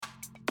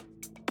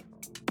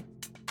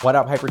What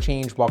up,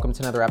 Hyperchange? Welcome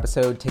to another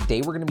episode.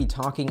 Today we're going to be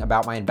talking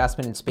about my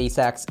investment in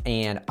SpaceX,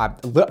 and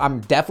I'm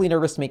definitely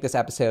nervous to make this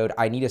episode.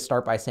 I need to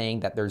start by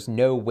saying that there's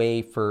no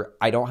way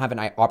I don't have an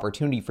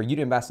opportunity for you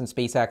to invest in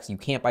SpaceX. You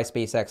can't buy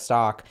SpaceX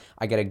stock.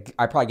 I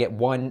probably get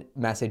one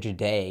message a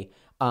day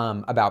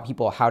about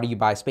people, how do you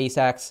buy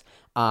SpaceX?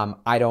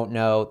 I don't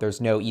know. There's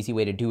no easy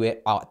way to do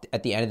it.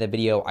 At the end of the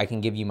video, I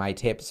can give you my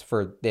tips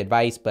for the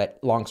advice, but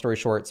long story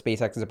short,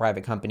 SpaceX is a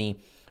private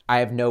company. I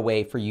have no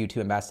way for you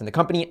to invest in the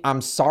company. I'm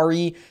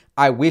sorry.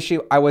 I wish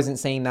I wasn't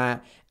saying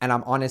that. And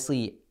I'm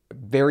honestly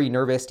very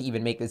nervous to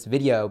even make this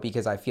video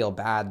because I feel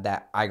bad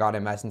that I got to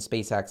invest in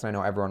SpaceX. And I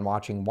know everyone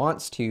watching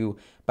wants to,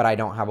 but I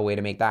don't have a way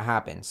to make that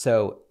happen.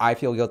 So I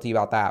feel guilty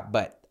about that,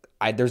 but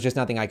there's just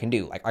nothing I can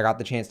do. Like, I got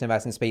the chance to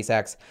invest in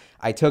SpaceX.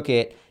 I took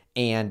it,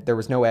 and there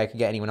was no way I could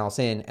get anyone else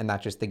in, and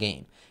that's just the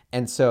game.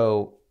 And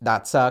so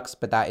that sucks,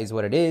 but that is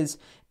what it is.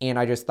 And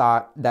I just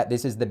thought that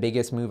this is the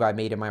biggest move I've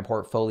made in my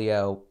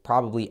portfolio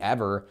probably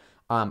ever.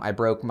 I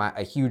broke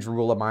a huge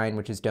rule of mine,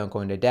 which is don't go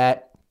into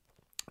debt.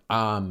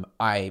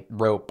 I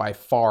wrote by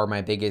far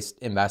my biggest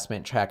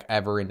investment check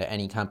ever into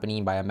any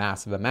company by a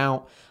massive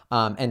amount.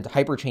 And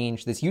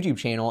Hyperchange, this YouTube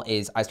channel,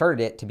 I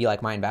started it to be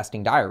like my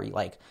investing diary.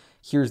 Like,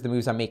 here's the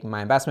moves I'm making in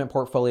my investment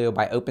portfolio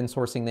by open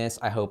sourcing this.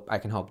 I hope I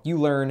can help you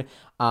learn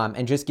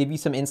and just give you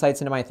some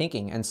insights into my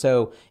thinking. And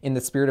so in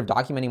the spirit of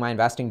documenting my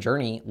investing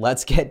journey,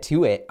 let's get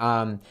to it.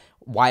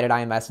 Why did I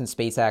invest in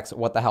SpaceX?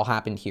 What the hell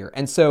happened here?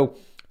 And so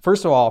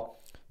first of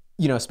all,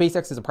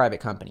 SpaceX is a private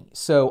company.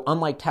 So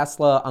unlike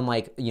Tesla,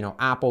 unlike,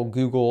 Apple,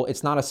 Google,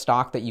 it's not a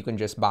stock that you can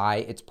just buy.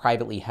 It's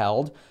privately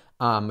held,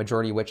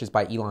 majority of which is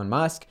by Elon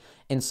Musk.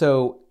 And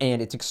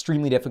it's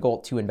extremely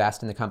difficult to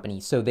invest in the company.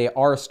 So they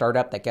are a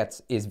startup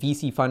that is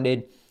VC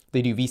funded.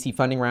 They do VC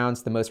funding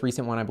rounds. The most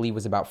recent one, I believe,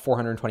 was about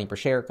 $420 per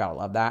share. Gotta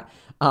love that.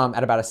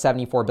 At about a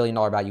 $74 billion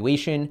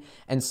valuation.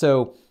 And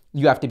so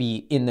you have to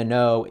be in the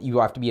know. You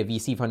have to be a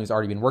VC fund who's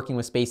already been working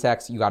with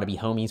SpaceX. You got to be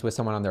homies with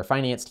someone on their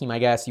finance team, I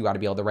guess. You got to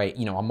be able to write,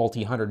 a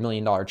multi-$100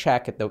 million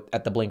check at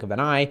the blink of an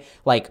eye.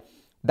 Like,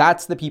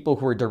 that's the people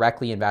who are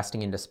directly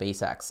investing into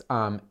SpaceX.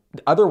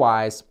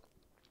 Otherwise,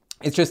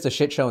 it's just a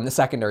shit show in the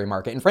secondary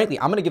market. And frankly,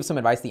 I'm going to give some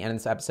advice at the end of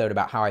this episode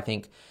about how I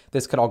think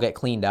this could all get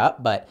cleaned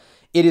up, but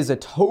it is a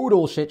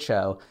total shit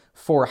show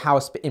for how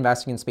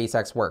investing in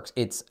SpaceX works.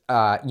 It's,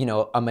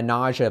 a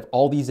menage of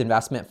all these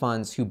investment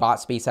funds who bought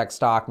SpaceX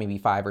stock maybe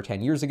 5 or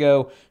 10 years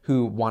ago,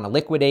 who want to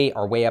liquidate,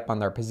 are way up on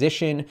their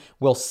position,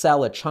 will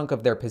sell a chunk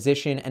of their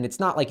position. And it's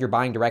not like you're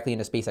buying directly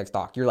into SpaceX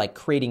stock. You're like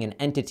creating an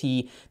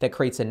entity that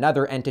creates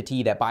another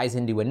entity that buys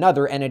into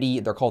another entity.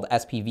 They're called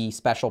SPV,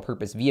 special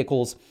purpose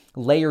vehicles.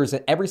 Layers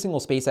at every single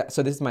SpaceX.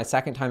 So this is my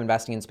second time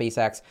investing in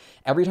SpaceX.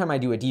 Every time I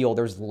do a deal,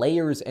 there's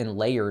layers and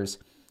layers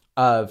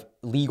of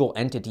legal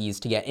entities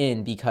to get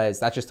in because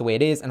that's just the way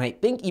it is. And I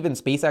think even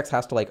SpaceX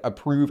has to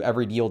approve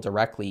every deal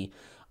directly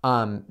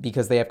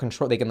because they have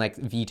control. They can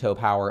veto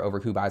power over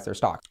who buys their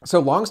stock. So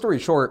long story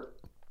short,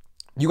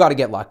 you got to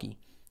get lucky.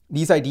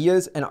 These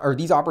ideas or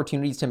these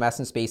opportunities to invest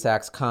in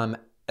SpaceX come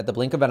at the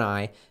blink of an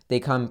eye. They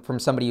come from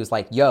somebody who's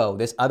like, yo,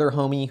 this other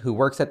homie who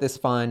works at this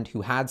fund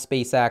who had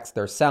SpaceX,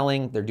 they're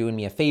selling, they're doing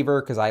me a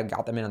favor because I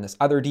got them in on this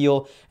other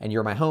deal and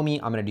you're my homie.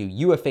 I'm going to do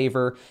you a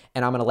favor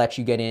and I'm going to let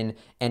you get in.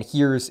 And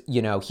here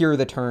are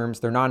the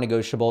terms. They're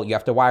non-negotiable. You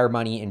have to wire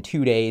money in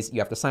 2 days.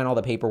 You have to sign all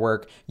the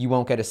paperwork. You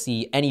won't get to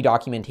see any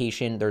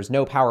documentation. There's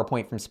no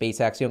PowerPoint from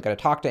SpaceX. You don't get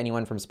to talk to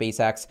anyone from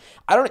SpaceX.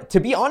 To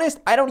be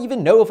honest, I don't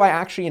even know if I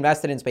actually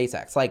invested in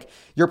SpaceX.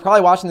 You're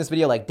probably watching this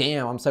video like,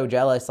 damn, I'm so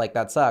jealous.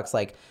 That sucks.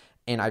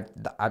 And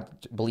I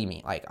believe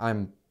me,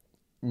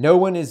 no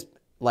one is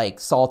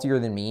saltier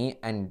than me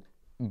and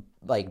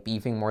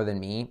beefing more than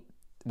me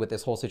with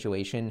this whole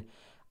situation.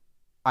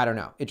 I don't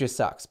know. It just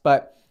sucks.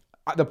 But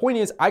the point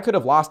is, I could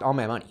have lost all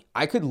my money.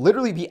 I could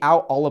literally be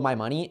out all of my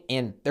money.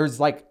 And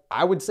there's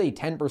I would say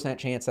 10%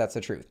 chance that's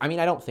the truth. I mean,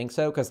 I don't think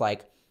so because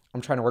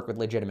I'm trying to work with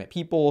legitimate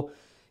people.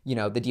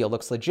 The deal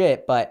looks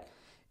legit, but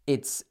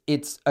it's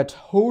a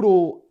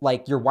total,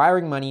 you're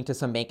wiring money to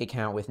some bank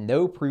account with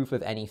no proof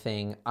of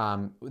anything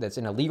that's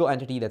in a legal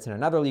entity, that's in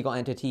another legal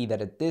entity,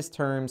 that at this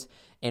terms,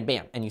 and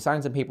bam, and you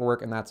sign some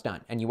paperwork and that's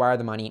done. And you wire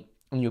the money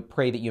and you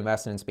pray that you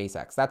invested in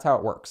SpaceX. That's how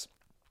it works.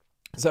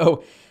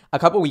 So a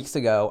couple weeks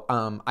ago,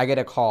 I get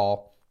a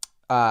call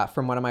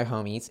from one of my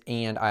homies,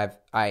 and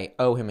I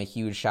owe him a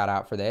huge shout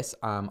out for this,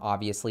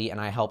 obviously,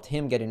 and I helped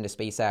him get into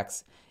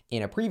SpaceX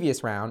in a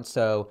previous round.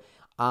 So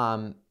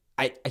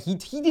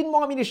he didn't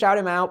want me to shout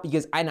him out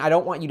because I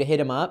don't want you to hit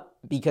him up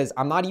because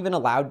I'm not even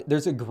allowed.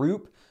 There's a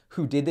group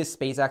who did this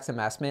SpaceX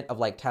investment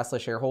of Tesla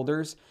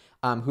shareholders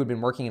who had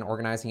been working and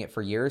organizing it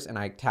for years, and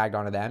I tagged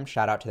onto them.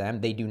 Shout out to them.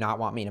 They do not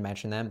want me to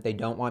mention them. They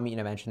don't want me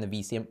to mention the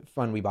VC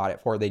fund we bought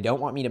it for. They don't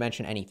want me to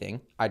mention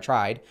anything. I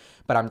tried,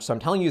 but I'm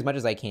telling you as much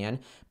as I can.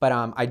 But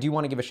I do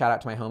want to give a shout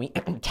out to my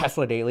homie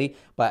Tesla Daily.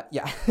 But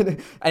yeah,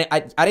 I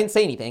didn't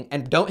say anything,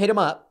 and don't hit him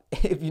up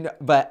if you know.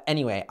 But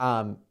anyway,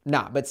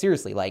 but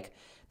seriously,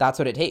 that's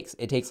what it takes.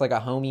 It takes a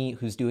homie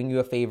who's doing you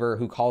a favor,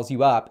 who calls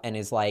you up and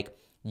is like,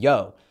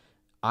 yo,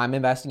 I'm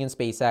investing in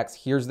SpaceX.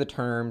 Here's the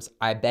terms.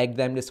 I begged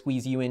them to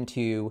squeeze you in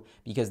too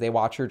because they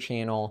watch your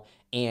channel.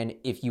 And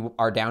if you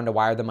are down to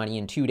wire the money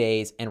in 2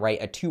 days and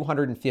write a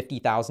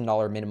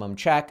 $250,000 minimum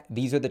check,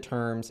 these are the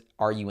terms.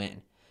 Are you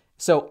in?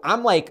 So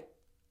I'm like,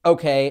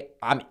 okay,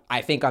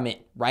 I think I'm in,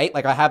 right?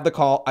 Like I have the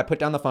call, I put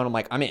down the phone, I'm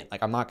like, I'm in.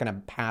 Like I'm not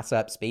gonna pass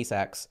up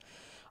SpaceX.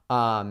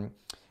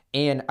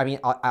 And I mean,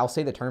 I'll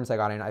say the terms I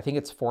got in. I think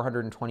it's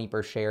 $420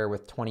 per share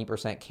with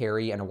 20%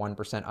 carry and a 1%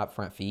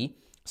 upfront fee.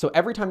 So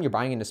every time you're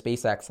buying into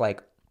SpaceX,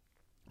 like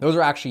those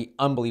are actually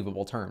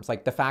unbelievable terms.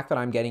 Like the fact that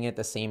I'm getting it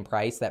the same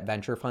price that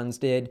venture funds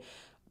did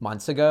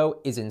months ago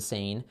is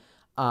insane.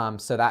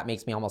 So that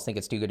makes me almost think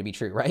it's too good to be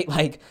true, right?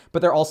 Like,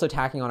 but they're also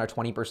tacking on a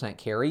 20%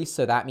 carry.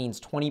 So that means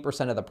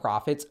 20% of the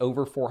profits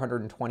over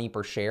 420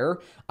 per share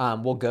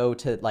will go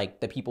to like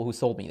the people who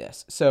sold me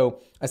this.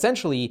 So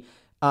essentially,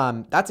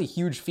 that's a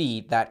huge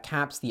fee that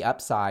caps the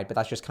upside, but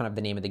that's just kind of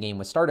the name of the game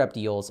with startup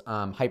deals.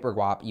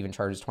 HyperGuap even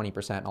charges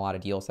 20% in a lot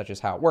of deals. That's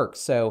just how it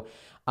works. So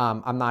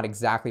I'm not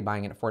exactly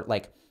buying it for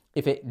like,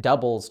 if it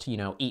doubles to,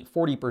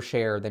 $8.40 per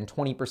share, then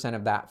 20%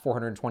 of that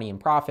 420 in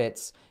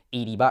profits,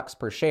 $80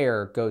 per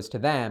share goes to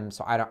them.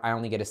 So I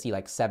only get to see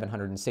like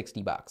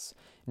 $760,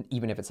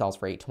 even if it sells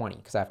for $8.20,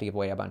 because I have to give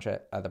away a bunch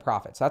of the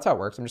profits. So that's how it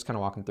works. I'm just kind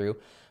of walking through.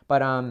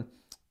 But and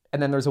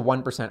then there's a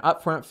 1%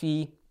 upfront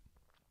fee.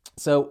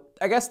 So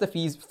I guess the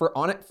fees for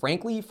on it,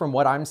 frankly, from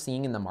what I'm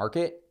seeing in the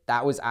market,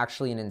 that was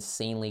actually an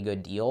insanely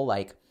good deal.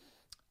 Like,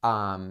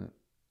 and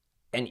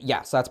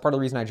yeah, so that's part of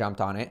the reason I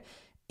jumped on it.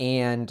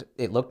 And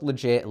it looked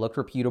legit, it looked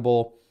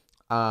reputable.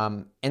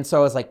 And so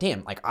I was like,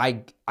 damn, like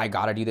I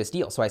gotta do this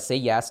deal. So I say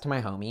yes to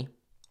my homie.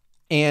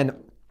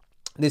 And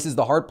this is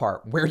the hard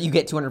part. Where do you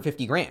get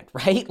 250 grand,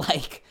 right?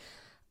 Like,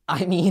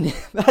 I mean,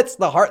 that's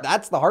the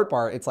hard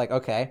part. It's like,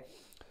 okay.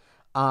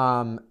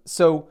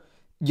 So,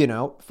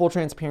 full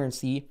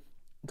transparency,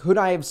 could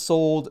I have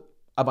sold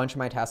a bunch of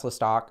my Tesla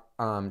stock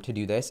to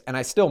do this? And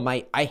I still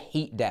might. I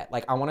hate debt.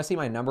 Like, I want to say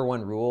my number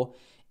one rule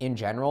in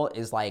general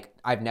is like,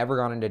 I've never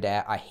gone into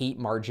debt. I hate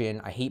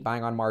margin. I hate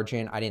buying on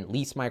margin. I didn't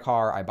lease my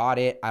car. I bought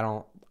it. I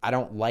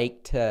don't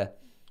like to,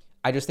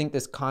 I just think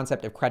this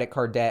concept of credit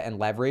card debt and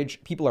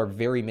leverage, people are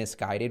very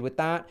misguided with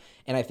that.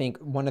 And I think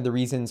one of the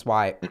reasons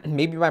why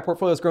maybe my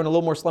portfolio has grown a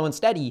little more slow and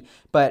steady,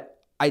 but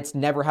it's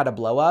never had a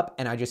blow up,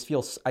 and I just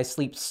feel I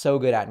sleep so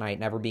good at night,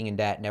 never being in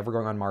debt, never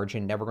going on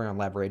margin, never going on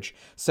leverage.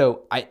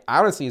 So I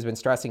honestly has been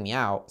stressing me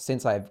out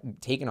since I've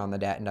taken on the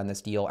debt and done this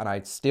deal, and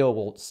I still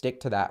will stick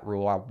to that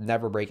rule. I'll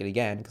never break it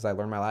again because I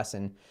learned my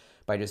lesson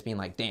by just being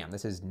like, damn,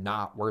 this is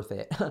not worth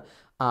it.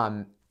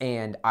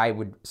 And I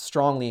would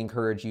strongly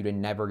encourage you to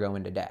never go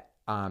into debt.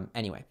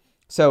 Anyway,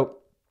 so,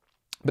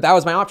 but that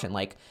was my option.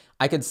 Like,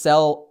 I could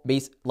sell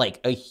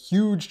like a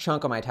huge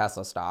chunk of my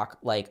Tesla stock,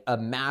 like a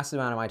massive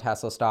amount of my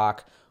Tesla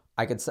stock.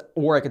 I could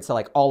sell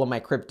like all of my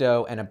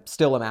crypto and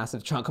still a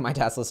massive chunk of my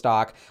Tesla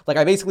stock. Like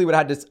I basically would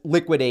have to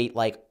liquidate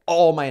like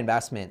all my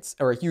investments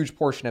or a huge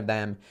portion of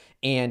them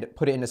and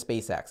put it into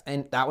SpaceX.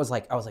 And that was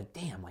like, I was like,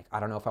 damn, like, I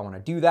don't know if I want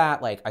to do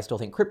that. Like, I still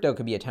think crypto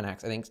could be a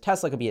 10x. I think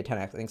Tesla could be a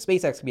 10x. I think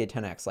SpaceX could be a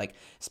 10x. Like,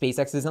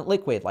 SpaceX isn't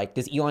liquid. Like,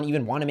 does Elon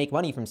even want to make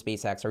money from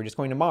SpaceX? Or are we just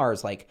going to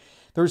Mars? Like,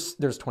 there's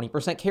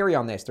 20% carry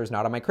on this. There's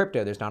not on my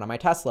crypto. There's not on my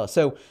Tesla.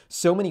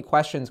 So many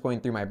questions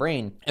going through my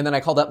brain. And then I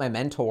called up my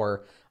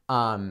mentor,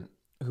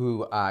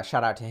 who,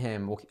 shout out to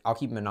him. I'll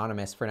keep him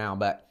anonymous for now,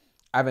 but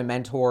I have a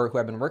mentor who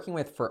I've been working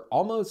with for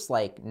almost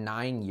like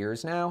 9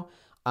 years now.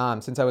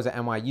 Since I was at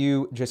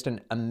NYU, just an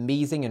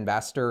amazing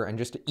investor and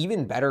just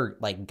even better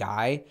like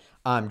guy,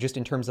 just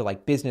in terms of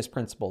like business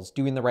principles,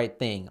 doing the right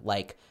thing,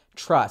 like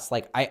trust.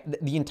 Like a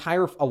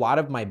lot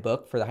of my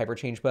book for the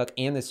Hyperchange book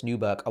and this new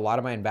book, a lot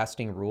of my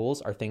investing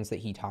rules are things that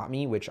he taught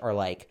me, which are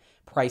like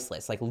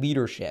priceless. Like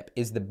leadership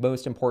is the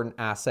most important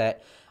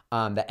asset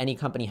that any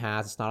company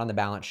has. It's not on the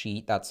balance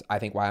sheet. That's, I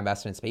think, why I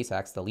invested in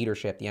SpaceX, the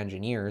leadership, the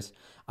engineers.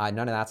 None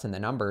of that's in the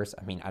numbers.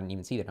 I mean, I didn't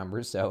even see the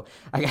numbers. So,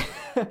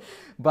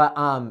 but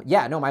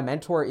yeah, no, my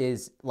mentor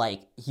is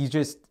like,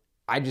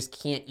 I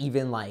just can't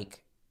even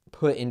like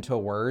put into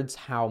words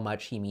how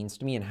much he means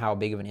to me and how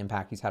big of an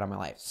impact he's had on my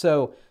life.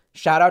 So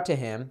shout out to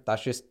him.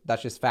 That's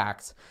just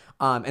facts.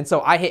 And so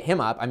I hit him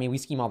up. I mean, we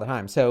scheme all the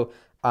time. So,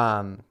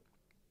 damn,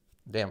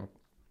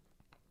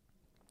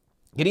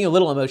 getting a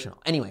little emotional.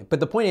 Anyway,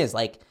 but the point is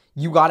like,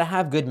 you got to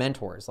have good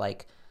mentors.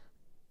 Like,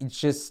 it's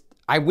just,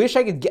 I wish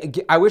I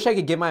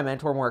could give my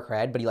mentor more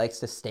cred, but he likes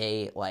to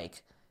stay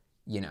like,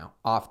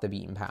 off the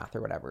beaten path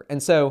or whatever.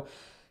 And so,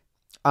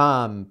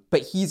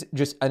 but he's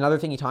just, another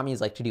thing he taught me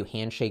is like to do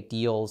handshake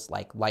deals.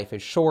 Like, life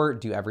is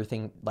short, do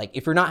everything. Like,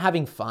 if you're not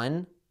having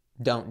fun,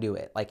 don't do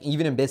it. Like,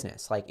 even in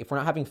business, like if we're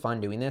not having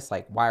fun doing this,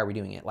 like, why are we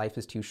doing it? Life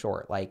is too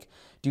short. Like,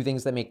 do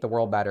things that make the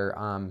world better.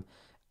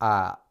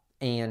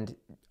 And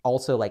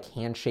also like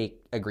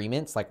handshake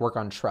agreements, like work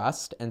on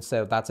trust. And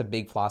so that's a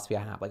big philosophy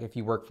I have. Like, if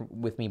you work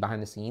with me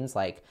behind the scenes,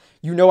 like,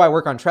 I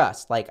work on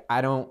trust. Like,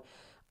 I don't,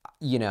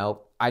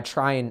 I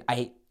try and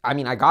I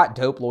mean, I got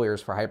dope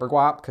lawyers for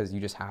Hyperguap because you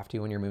just have to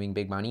when you're moving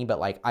big money. But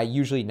like, I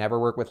usually never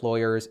work with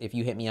lawyers. If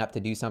you hit me up to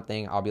do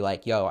something, I'll be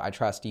like, yo, I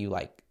trust you.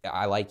 Like,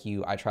 I like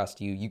you. I trust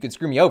you. You could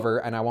screw me over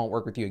and I won't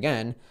work with you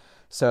again.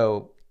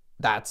 So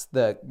that's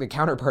the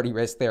counterparty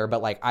risk there.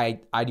 But like, I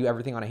do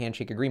everything on a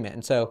handshake agreement.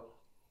 And so,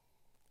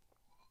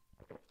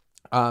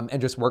 and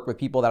just work with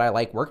people that I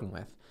like working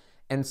with.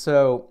 And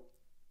so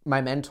my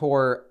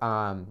mentor,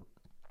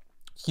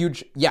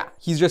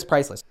 he's just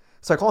priceless.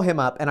 So I call him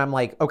up and I'm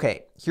like,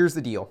 okay, here's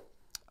the deal.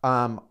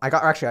 I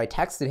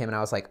texted him and I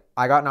was like,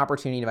 I got an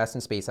opportunity to invest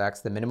in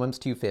SpaceX. The minimum's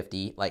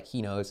 250. Like,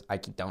 he knows I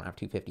don't have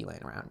 250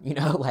 laying around,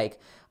 like,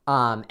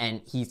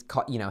 and he's,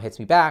 hits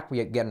me back.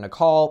 We get in a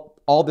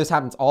call. All this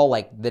happens all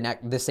like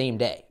the same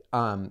day,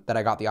 that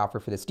I got the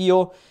offer for this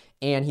deal.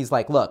 And he's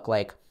like, look,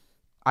 like,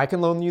 I can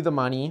loan you the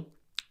money,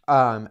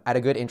 at a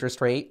good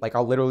interest rate. Like,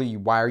 I'll literally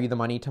wire you the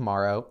money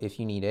tomorrow if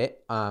you need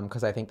it.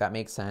 Cause I think that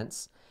makes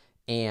sense.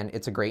 And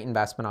it's a great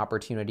investment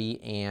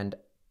opportunity. And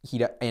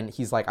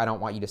he's like, I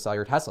don't want you to sell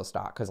your Tesla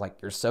stock because like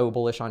you're so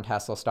bullish on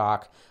Tesla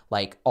stock.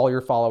 Like, all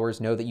your followers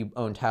know that you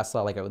own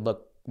Tesla. Like, it would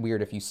look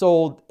weird if you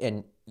sold,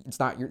 and it's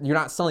not, you're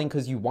not selling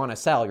because you want to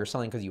sell. You're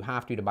selling because you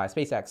have to buy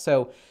SpaceX.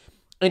 So,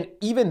 and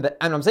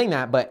I'm saying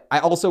that, but I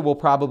also will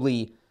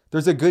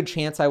there's a good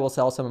chance I will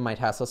sell some of my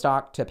Tesla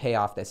stock to pay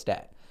off this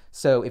debt.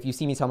 So if you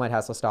see me sell my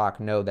Tesla stock,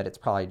 know that it's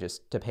probably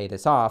just to pay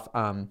this off,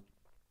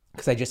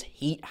 because I just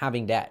hate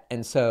having debt.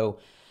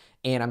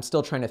 And I'm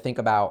still trying to think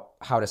about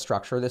how to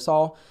structure this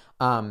all.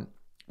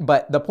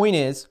 But the point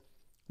is,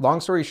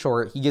 long story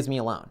short, he gives me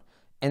a loan.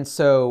 And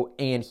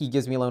he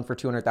gives me a loan for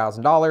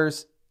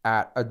 $200,000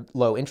 at a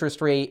low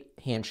interest rate,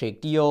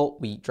 handshake deal.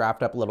 We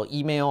draft up a little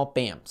email,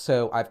 bam.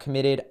 So I've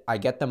committed, I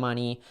get the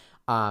money.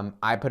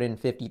 I put in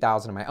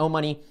 $50,000 of my own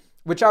money,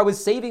 which I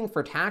was saving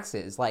for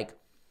taxes, like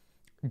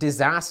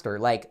disaster.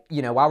 Like,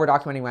 while we're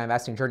documenting my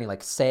investing journey,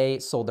 like Say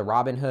sold the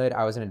Robinhood.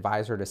 I was an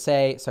advisor to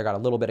Say, so I got a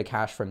little bit of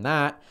cash from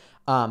that.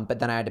 But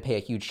then I had to pay a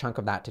huge chunk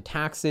of that to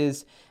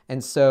taxes.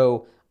 And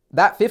so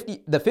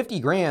the 50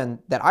 grand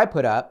that I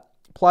put up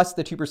plus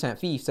the 2%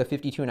 fee, so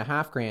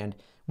 52.5 grand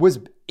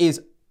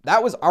I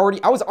was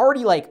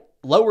already like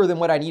lower than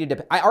what I needed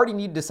to. I already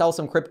needed to sell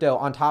some crypto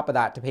on top of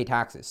that to pay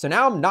taxes. So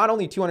now I'm not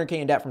only 200K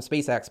in debt from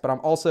SpaceX, but I'm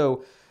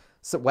also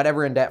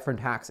whatever in debt from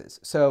taxes.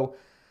 So,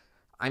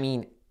 I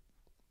mean,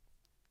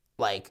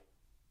 like,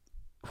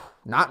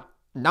 not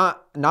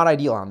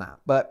ideal on that,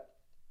 but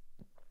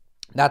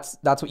that's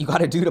what you got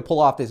to do to pull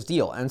off this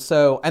deal. And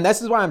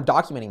this is why I'm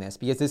documenting this,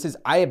 because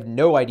I have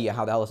no idea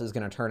how the hell this is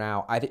going to turn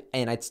out.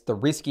 And it's the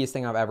riskiest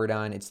thing I've ever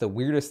done. It's the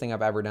weirdest thing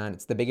I've ever done.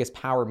 It's the biggest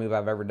power move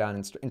I've ever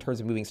done in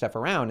terms of moving stuff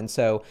around. And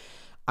so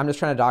I'm just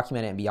trying to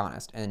document it and be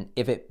honest. And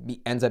if it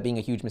ends up being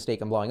a huge mistake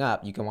and blowing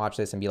up, you can watch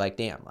this and be like,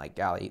 damn, like,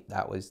 golly,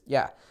 that was,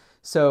 yeah.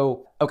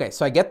 So, okay.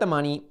 So I get the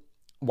money,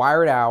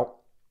 wire it out,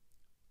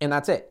 and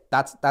that's it.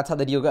 That's how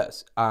the deal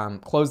goes.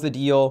 Close the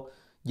deal.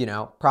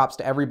 Props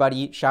to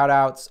everybody, shout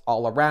outs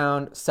all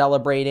around,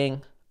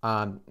 celebrating.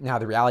 Now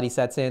the reality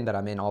sets in that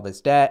I'm in all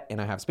this debt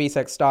and I have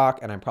SpaceX stock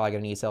and I'm probably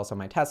going to need to sell some of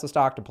my Tesla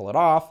stock to pull it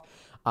off.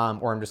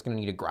 Or I'm just going to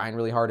need to grind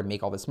really hard to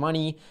make all this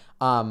money.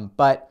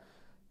 But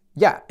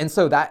yeah, and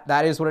so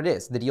that is what it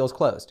is. The deal's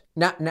closed.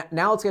 Now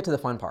let's get to the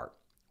fun part.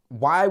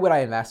 Why would I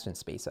invest in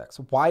SpaceX?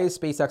 Why is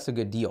SpaceX a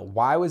good deal?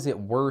 Why was it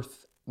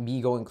worth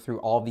me going through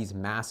all of these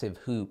massive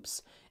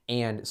hoops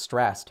and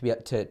stress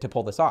to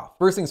pull this off?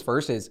 First things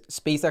first is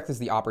SpaceX is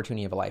the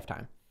opportunity of a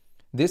lifetime.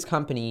 This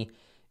company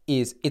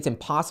it's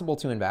impossible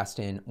to invest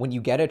in when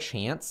you get a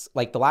chance.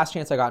 Like, the last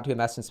chance I got to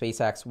invest in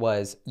SpaceX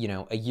was,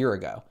 a year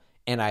ago.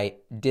 And I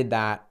did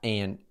that,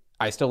 and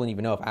I still don't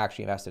even know if I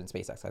actually invested in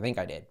SpaceX. I think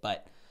I did,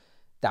 but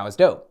that was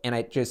dope. And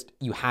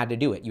you had to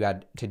do it. You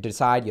had to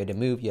decide, you had to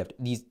move,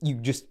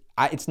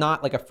 it's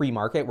not like a free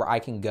market where I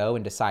can go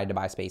and decide to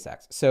buy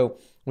SpaceX. So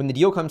when the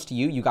deal comes to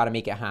you, you got to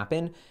make it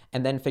happen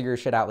and then figure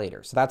shit out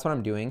later. So that's what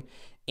I'm doing.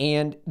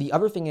 And the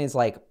other thing is,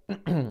 like,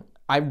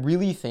 I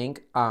really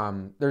think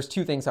there's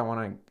two things I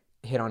want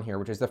to hit on here,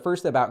 which is the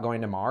first about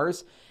going to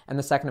Mars and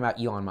the second about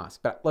Elon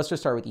Musk. But let's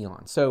just start with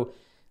Elon. So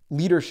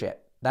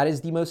leadership, that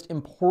is the most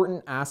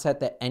important asset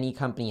that any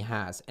company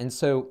has. And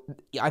so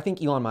I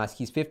think Elon Musk,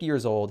 he's 50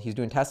 years old. He's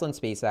doing Tesla and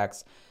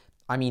SpaceX.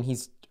 I mean,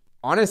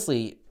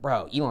 honestly,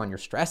 bro, Elon, you're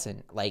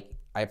stressing. Like,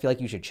 I feel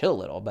like you should chill a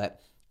little,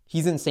 but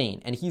he's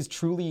insane. And he's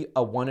truly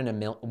a one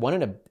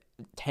in a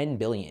 10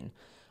 billion.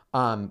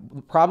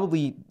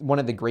 Probably one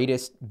of the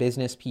greatest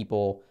business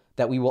people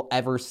that we will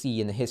ever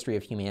see in the history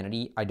of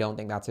humanity. I don't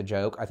think that's a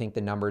joke. I think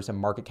the numbers of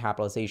market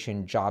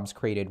capitalization, jobs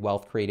created,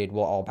 wealth created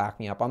will all back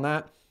me up on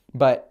that.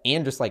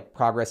 And just like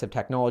progress of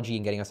technology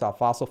and getting us off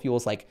fossil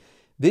fuels, like,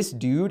 this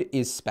dude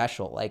is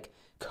special. Like,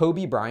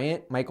 Kobe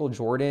Bryant, Michael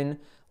Jordan,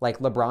 like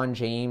LeBron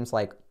James,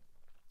 like,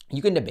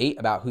 you can debate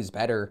about who's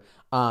better.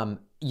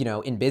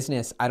 In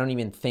business, I don't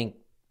even think,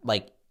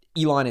 like,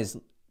 Elon is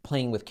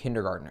playing with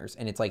kindergartners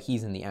and it's like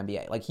he's in the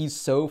NBA. Like, he's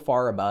so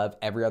far above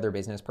every other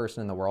business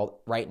person in the world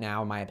right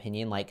now, in my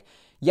opinion. Like,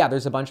 yeah,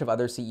 there's a bunch of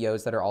other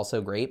CEOs that are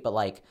also great, but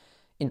like,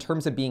 in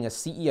terms of being a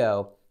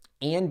CEO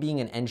and being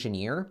an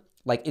engineer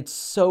Like, it's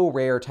so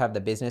rare to have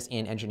the business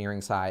and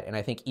engineering side. And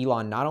I think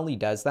Elon not only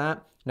does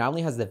that, not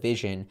only has the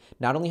vision,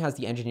 not only has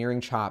the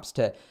engineering chops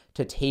to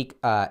take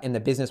and the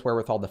business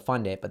wherewithal to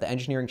fund it, but the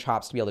engineering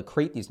chops to be able to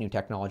create these new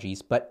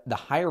technologies, but the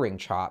hiring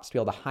chops to be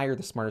able to hire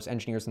the smartest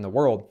engineers in the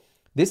world.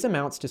 This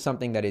amounts to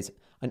something that is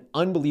an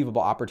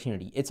unbelievable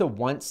opportunity. It's a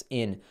once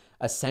in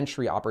a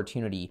century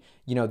opportunity.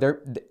 You know,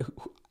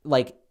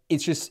 like,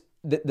 it's just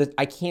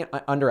I can't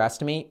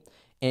underestimate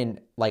and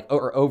like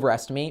or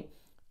overestimate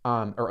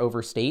or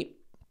overstate.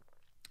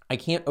 I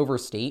can't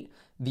overstate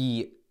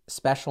the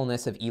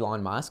specialness of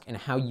Elon Musk and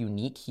how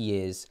unique he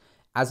is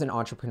as an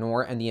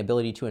entrepreneur, and the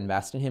ability to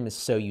invest in him is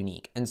so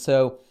unique. And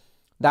so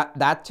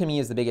that to me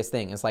is the biggest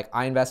thing. Is like,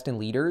 I invest in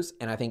leaders,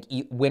 and I think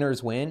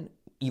winners win.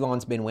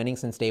 Elon's been winning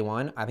since day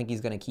one. I think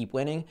he's going to keep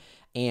winning.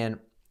 And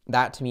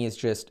that to me is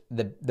just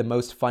the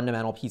most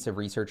fundamental piece of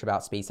research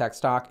about SpaceX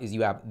stock is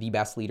you have the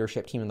best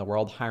leadership team in the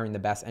world, hiring the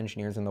best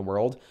engineers in the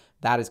world.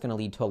 That is going to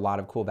lead to a lot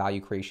of cool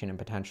value creation and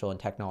potential and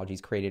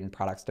technologies created and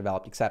products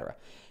developed, etc.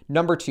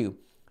 Number 2,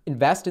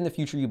 invest in the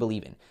future you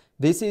believe in.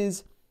 This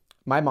is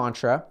my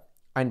mantra.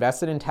 I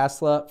invested in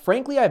Tesla.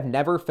 Frankly, I've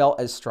never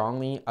felt as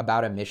strongly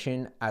about a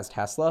mission as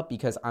Tesla,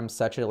 because I'm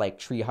such a like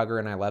tree hugger,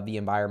 and I love the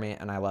environment,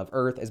 and I love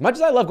Earth. As much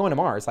as I love going to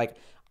Mars, like,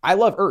 I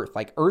love Earth.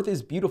 Like, Earth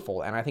is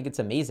beautiful, and I think it's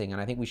amazing,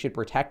 and I think we should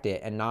protect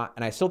it, and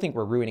I still think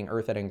we're ruining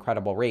Earth at an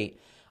incredible rate.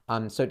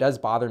 So it does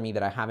bother me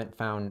that I haven't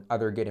found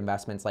other good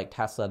investments like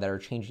Tesla that are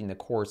changing the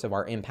course of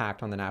our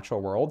impact on the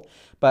natural world.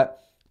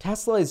 But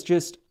Tesla is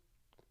just,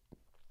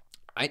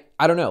 I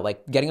don't know,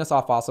 like, getting us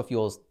off fossil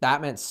fuels,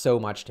 that meant so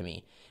much to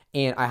me.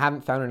 And I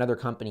haven't found another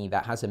company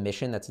that has a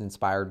mission that's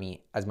inspired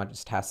me as much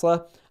as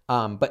Tesla.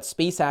 But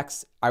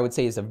SpaceX, I would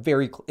say, is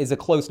a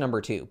close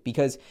number 2,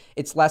 because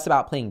it's less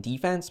about playing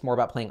defense, more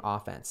about playing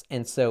offense.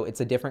 And so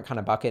it's a different kind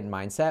of bucket and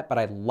mindset, but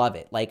I love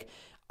it. Like,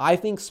 I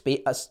think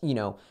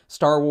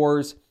Star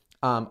Wars,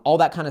 all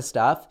that kind of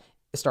stuff,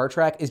 Star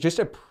Trek is just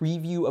a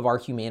preview of our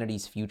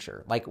humanity's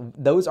future. Like,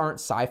 those aren't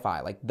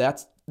sci-fi. Like,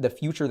 that's the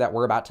future that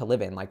we're about to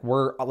live in. Like,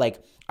 we're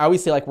like, I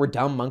always say, like, we're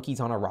dumb monkeys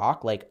on a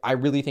rock. Like, I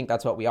really think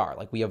that's what we are.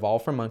 Like, we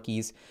evolved from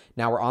monkeys.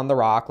 Now we're on the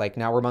rock. Like,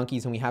 now we're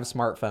monkeys and we have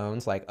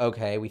smartphones. Like,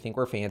 okay, we think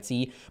we're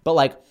fancy, but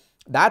like,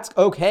 that's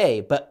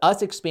okay. But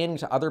us expanding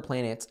to other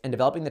planets and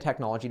developing the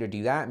technology to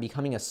do that and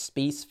becoming a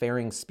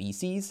spacefaring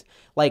species,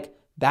 like,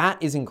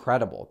 that is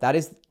incredible. That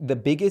is the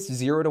biggest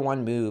 0 to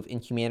 1 move in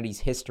humanity's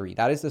history.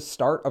 That is the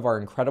start of our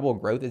incredible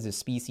growth as a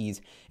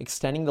species,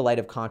 extending the light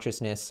of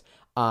consciousness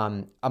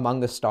among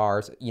the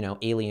stars,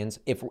 aliens.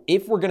 If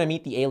we're going to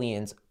meet the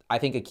aliens, I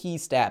think a key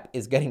step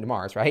is getting to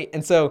Mars, right?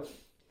 And so,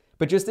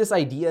 but just this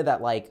idea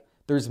that, like,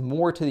 there's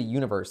more to the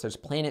universe. There's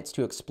planets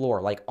to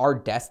explore. Like, our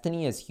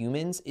destiny as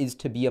humans is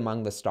to be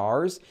among the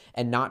stars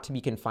and not to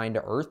be confined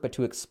to Earth, but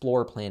to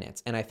explore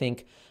planets. And I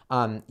think,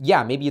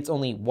 maybe it's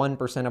only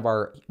 1% of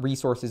our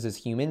resources as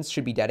humans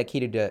should be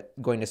dedicated to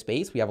going to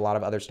space. We have a lot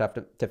of other stuff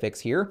to fix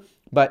here.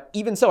 But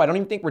even so, I don't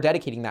even think we're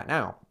dedicating that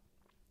now.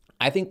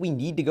 I think we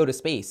need to go to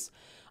space.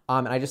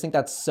 And I just think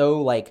that's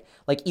so like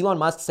Elon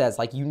Musk says,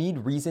 like, you need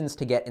reasons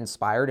to get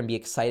inspired and be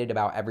excited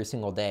about every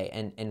single day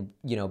and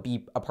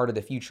be a part of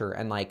the future,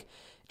 and like,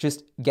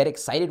 just get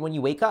excited when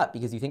you wake up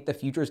because you think the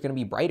future is going to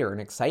be brighter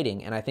and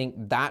exciting. And I think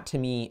that to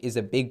me is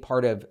a big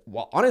part of,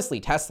 well,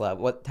 honestly, Tesla,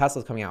 what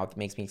Tesla's coming out with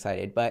makes me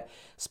excited, but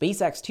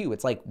SpaceX too.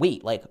 It's like,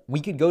 wait, like, we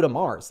could go to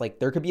Mars. Like,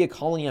 there could be a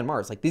colony on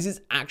Mars. Like, this is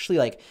actually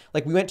like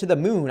we went to the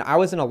moon. I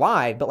wasn't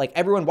alive, but like,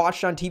 everyone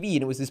watched on TV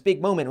and it was this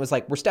big moment. It was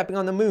like, we're stepping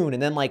on the moon.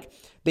 And then like,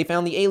 they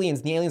found the aliens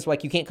and the aliens were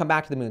like, you can't come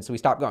back to the moon. So we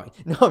stopped going.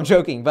 No, I'm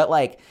joking. But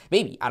like,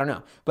 maybe, I don't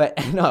know.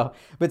 But no,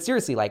 but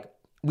seriously, like,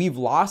 we've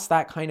lost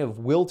that kind of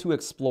will to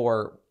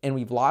explore, and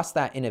we've lost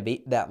that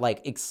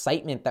like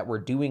excitement that we're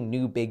doing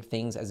new big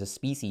things as a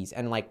species.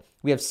 And like,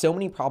 we have so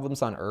many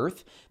problems on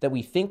Earth that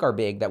we think are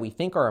big, that we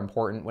think are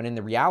important, when in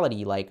the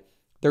reality, like,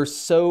 they're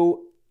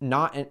so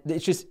not,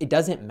 it's just, it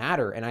doesn't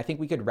matter. And I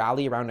think we could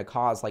rally around a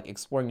cause like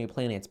exploring new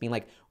planets, being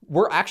like,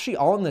 we're actually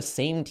all on the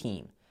same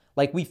team.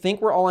 Like, we think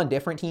we're all on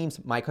different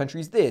teams. My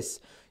country's this,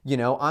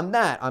 I'm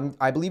that,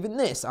 I believe in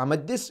this, I'm a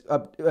this,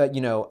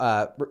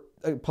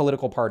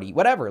 political party,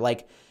 whatever.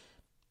 Like,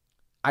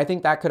 I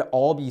think that could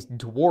all be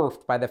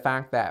dwarfed by the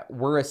fact that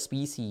we're a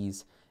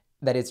species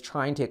that is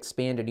trying to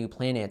expand to new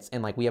planets,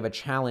 and like, we have a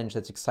challenge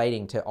that's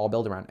exciting to all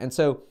build around. And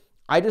so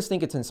I just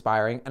think it's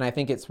inspiring, and I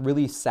think it's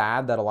really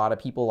sad that a lot of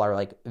people are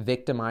like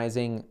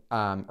victimizing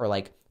or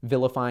like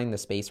vilifying the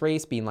space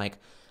race, being like,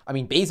 I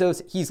mean,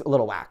 Bezos, he's a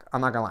little whack.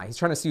 I'm not gonna lie. He's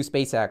trying to sue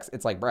SpaceX.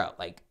 It's like, bro,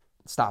 like,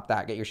 stop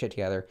that. Get your shit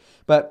together.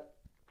 But,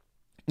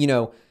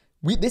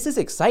 this is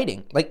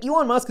exciting. Like,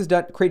 Elon Musk has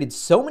created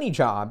so many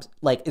jobs,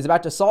 like, is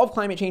about to solve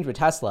climate change with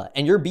Tesla.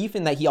 And you're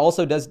beefing that he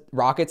also does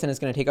rockets and is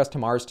going to take us to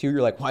Mars too.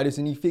 You're like, why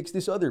doesn't he fix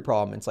this other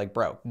problem? It's like,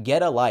 bro,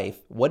 get a life.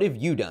 What have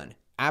you done?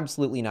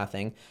 Absolutely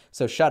nothing.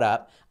 So shut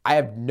up. I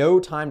have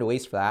no time to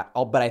waste for that.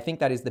 But I think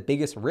that is the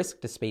biggest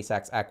risk to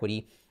SpaceX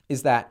equity,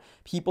 is that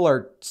people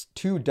are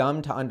too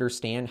dumb to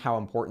understand how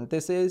important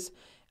this is.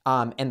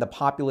 And the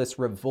populace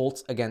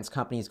revolts against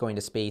companies going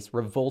to space,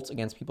 revolts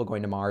against people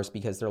going to Mars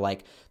because they're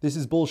like, this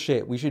is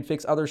bullshit. We should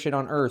fix other shit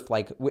on Earth.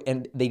 Like,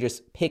 and they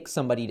just pick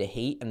somebody to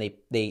hate, and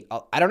they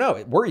I don't know.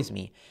 It worries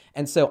me.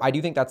 And so I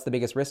do think that's the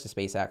biggest risk to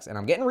SpaceX. And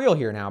I'm getting real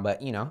here now,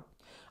 but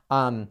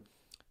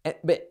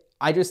but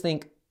I just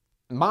think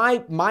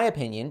my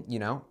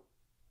opinion,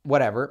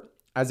 whatever,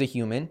 as a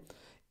human,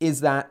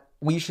 is that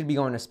we should be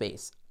going to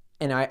space.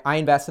 And I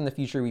invest in the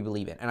future we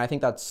believe in. And I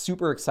think that's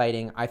super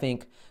exciting. I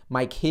think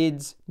my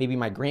kids, maybe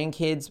my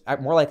grandkids,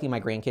 more likely my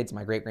grandkids,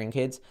 my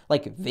great-grandkids,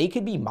 like they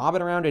could be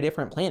mobbing around to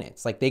different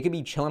planets. Like they could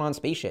be chilling on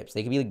spaceships.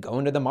 They could be like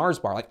going to the Mars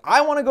bar. Like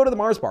I want to go to the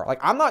Mars bar. Like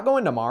I'm not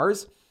going to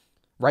Mars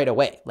right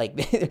away.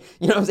 Like, you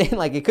know what I'm saying?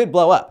 Like it could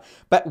blow up.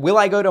 But will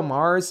I go to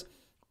Mars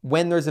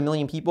when there's a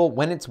million people,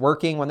 when it's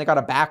working, when they got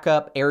a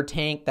backup air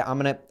tank that I'm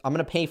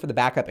gonna pay for the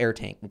backup air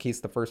tank in case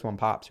the first one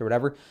pops or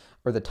whatever,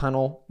 or the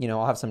tunnel,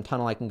 I'll have some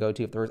tunnel I can go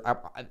to if there's,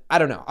 I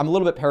don't know. I'm a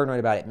little bit paranoid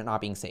about it not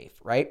being safe,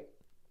 right?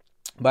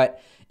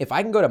 But if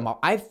I can go to,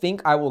 I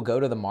think I will go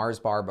to the Mars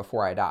bar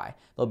before I die.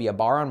 There'll be a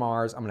bar on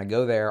Mars. I'm gonna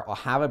go there. I'll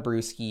have a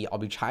brewski. I'll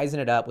be chizing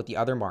it up with the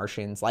other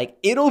Martians. Like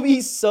it'll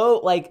be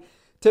so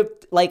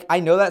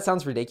I know that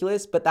sounds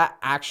ridiculous, but that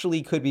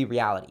actually could be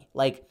reality.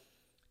 Like,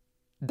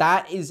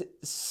 that is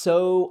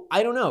so,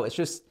 I don't know. It's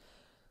just,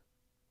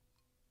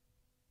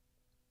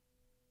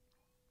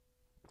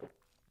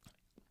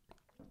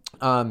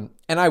 and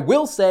I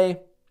will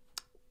say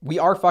we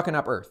are fucking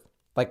up Earth.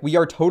 Like we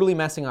are totally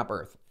messing up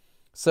Earth.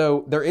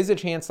 So there is a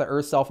chance that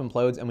Earth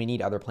self-implodes and we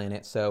need other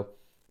planets. So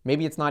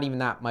maybe it's not even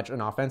that much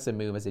an offensive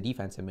move as a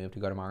defensive move to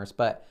go to Mars,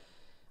 but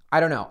I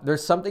don't know.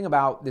 There's something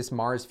about this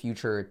Mars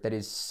future that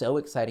is so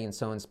exciting and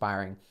so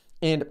inspiring.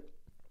 And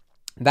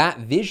that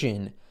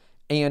vision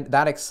and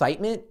that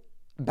excitement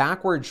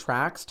backward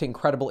tracks to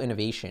incredible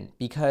innovation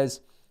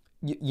because,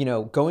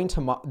 going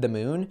to the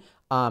moon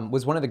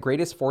was one of the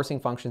greatest forcing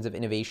functions of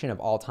innovation of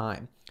all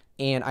time.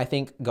 And I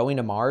think going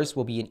to Mars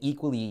will be an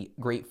equally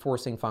great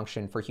forcing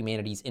function for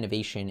humanity's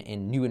innovation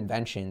and new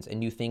inventions and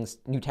new things,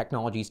 new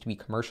technologies to be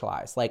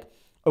commercialized. Like,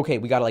 okay,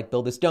 we got to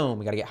build this dome.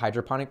 We got to get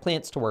hydroponic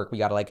plants to work. We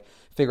got to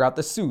figure out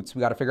the suits.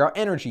 We got to figure out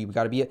energy. We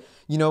got to be,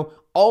 we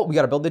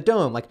got to build the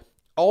dome.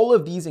 All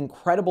of these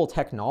incredible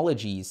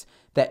technologies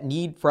that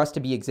need for us to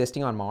be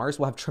existing on Mars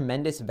will have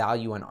tremendous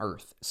value on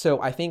Earth.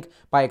 So I think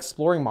by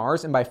exploring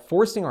Mars and by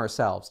forcing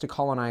ourselves to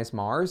colonize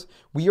Mars,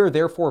 we are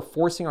therefore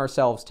forcing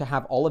ourselves to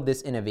have all of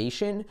this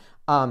innovation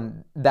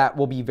that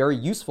will be very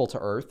useful to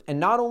Earth, and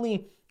not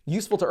only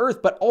useful to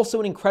Earth, but also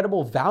an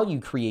incredible value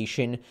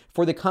creation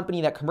for the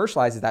company that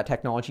commercializes that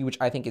technology, which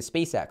I think is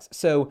SpaceX.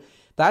 So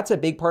that's a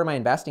big part of my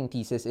investing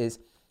thesis is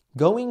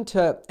going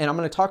to, and I'm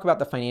going to talk about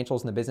the financials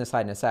and the business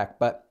side in a sec,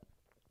 but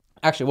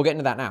actually, we'll get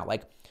into that now.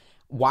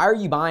 Why are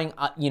you buying,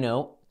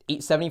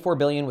 74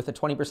 billion with a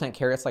 20%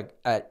 carry? It's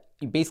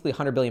basically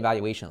 100 billion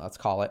valuation, let's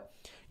call it.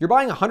 You're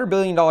buying a $100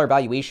 billion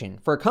valuation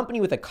for a company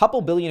with a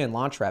couple billion in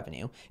launch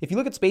revenue. If you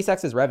look at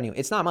SpaceX's revenue,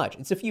 it's not much.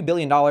 It's a few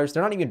 $billion.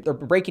 They're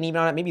breaking even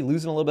on it, maybe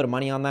losing a little bit of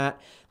money on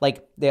that.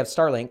 They have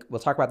Starlink.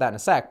 We'll talk about that in a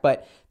sec.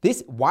 But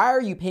why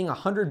are you paying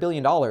 $100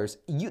 billion?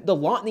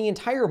 The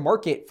entire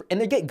market, and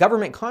they get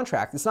government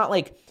contracts. It's not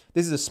like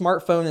this is a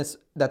smartphone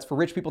that's for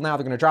rich people now.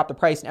 They're going to drop the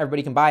price and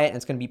everybody can buy it and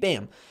it's going to be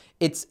bam.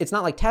 It's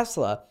not like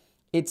Tesla.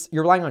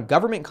 You're relying on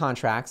government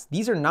contracts.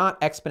 These are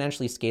not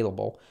exponentially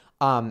scalable.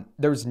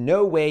 There's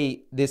no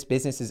way this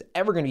business is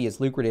ever going to be as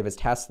lucrative as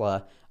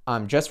Tesla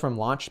just from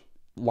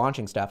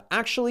launching stuff.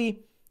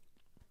 Actually,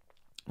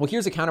 well,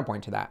 here's a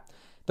counterpoint to that.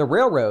 The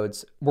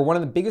railroads were one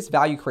of the biggest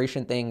value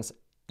creation things,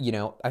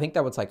 I think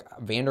that was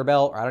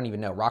Vanderbilt, or I don't even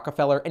know,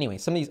 Rockefeller. Anyway,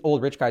 some of these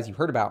old rich guys you've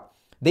heard about,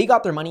 they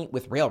got their money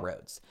with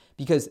railroads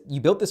because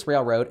you built this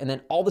railroad and then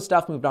all the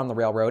stuff moved on the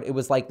railroad. It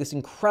was this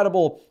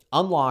incredible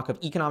unlock of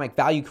economic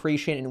value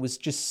creation. And it was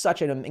just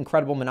such an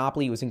incredible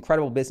monopoly. It was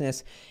incredible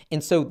business.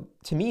 And so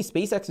to me,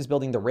 SpaceX is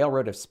building the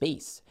railroad of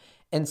space.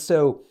 And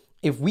so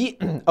if we,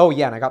 oh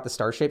yeah, and I got the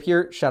Starship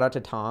here. Shout out to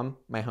Tom,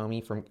 my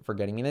homie, for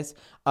getting me this.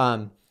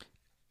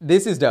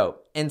 This is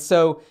dope. And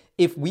so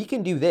if we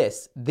can do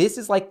this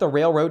is like the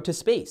railroad to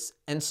space.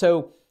 And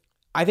so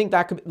I think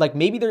that could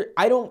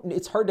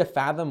it's hard to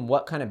fathom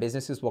what kind of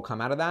businesses will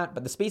come out of that,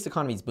 but the space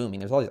economy is booming.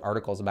 There's all these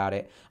articles about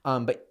it.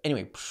 But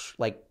anyway,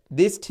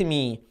 this to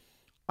me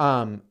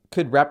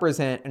could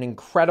represent an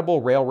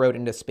incredible railroad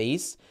into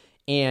space,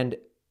 and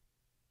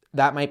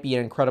that might be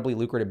an incredibly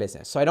lucrative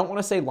business. So I don't want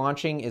to say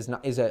launching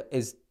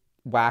is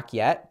whack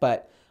yet,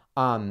 but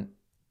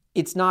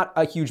it's not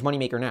a huge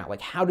moneymaker now.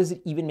 How does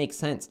it even make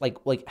sense?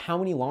 How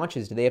many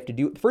launches do they have to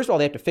do? First of all,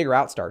 they have to figure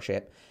out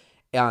Starship.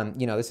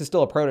 This is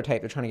still a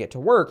prototype. They're trying to get to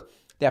work.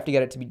 They have to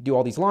get it to do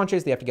all these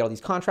launches. They have to get all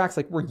these contracts.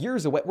 We're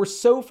years away. We're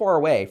so far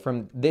away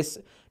from this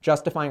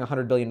justifying a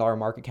 $100 billion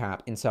market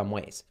cap in some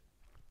ways.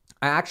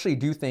 I actually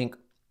do think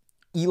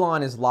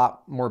Elon is a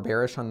lot more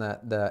bearish on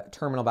the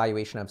terminal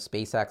valuation of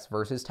SpaceX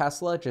versus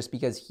Tesla, just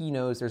because he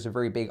knows there's a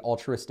very big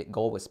altruistic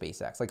goal with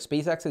SpaceX.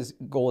 SpaceX's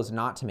goal is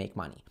not to make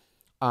money.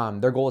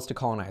 Their goal is to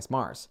colonize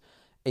Mars.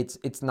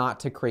 It's not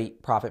to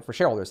create profit for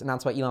shareholders. And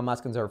that's why Elon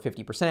Musk owns over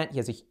 50%. He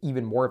has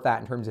even more of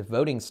that in terms of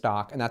voting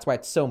stock. And that's why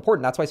it's so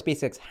important. That's why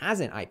SpaceX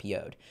hasn't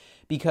IPO'd,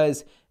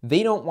 because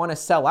they don't want to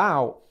sell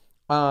out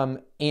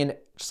and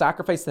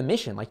sacrifice the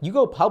mission. Like, you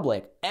go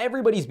public,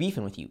 everybody's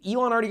beefing with you.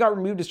 Elon already got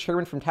removed as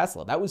chairman from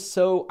Tesla.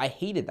 I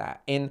hated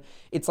that. And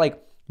it's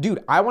like,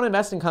 dude, I want to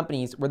invest in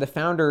companies where the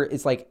founder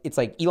is like, it's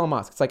like Elon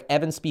Musk. It's like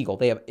Evan Spiegel.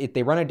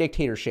 They run a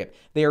dictatorship.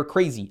 They are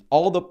crazy.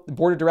 All the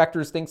board of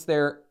directors thinks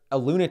they're a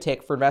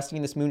lunatic for investing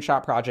in this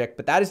moonshot project,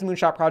 but that is the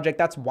moonshot project.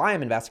 That's why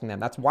I'm investing in them.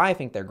 That's why I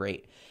think they're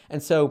great.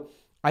 And so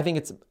I think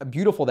it's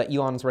beautiful that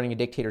Elon is running a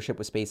dictatorship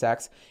with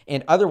SpaceX,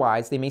 and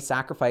otherwise they may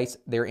sacrifice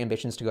their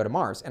ambitions to go to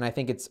Mars. And I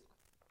think it's,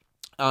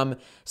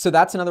 so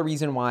that's another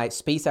reason why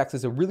SpaceX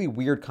is a really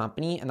weird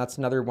company. And that's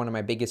another one of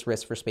my biggest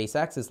risks for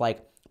SpaceX is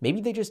like, maybe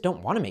they just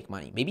don't want to make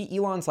money. Maybe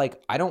Elon's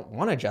like, I don't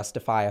want to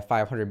justify a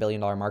 $500 billion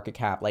market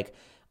cap. Like,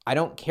 I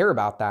don't care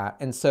about that.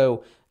 And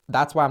so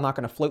that's why I'm not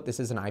going to float this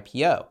as an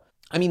IPO.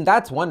 I mean,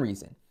 that's one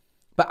reason.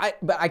 But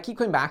I keep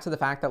coming back to the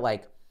fact that,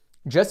 like,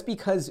 just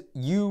because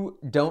you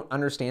don't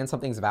understand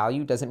something's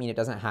value doesn't mean it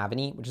doesn't have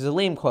any, which is a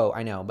lame quote,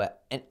 I know,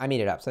 but and I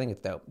made it up, so I think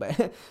it's dope.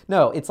 But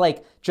no, it's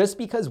like, just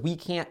because we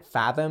can't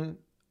fathom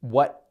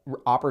what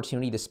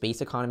opportunity the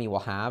space economy will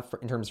have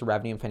in terms of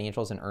revenue and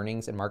financials and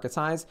earnings and market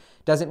size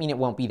doesn't mean it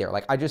won't be there.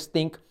 Like, I just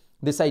think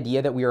this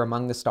idea that we are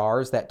among the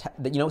stars, that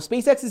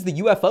SpaceX is the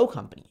UFO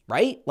company,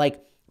 right?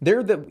 Like,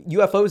 they're the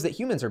UFOs that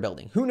humans are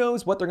building. Who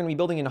knows what they're going to be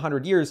building in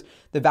 100 years?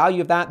 The value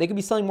of that, they could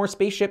be selling more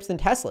spaceships than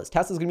Teslas.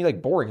 Tesla's going to be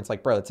like boring. It's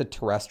like, bro, it's a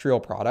terrestrial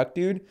product,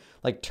 dude.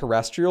 Like,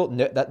 terrestrial,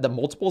 the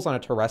multiples on a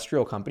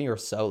terrestrial company are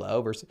so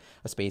low versus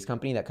a space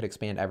company that could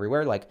expand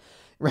everywhere. Like,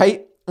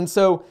 right? And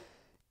so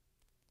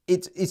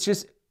it's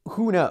just,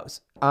 who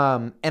knows?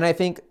 And I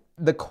think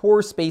the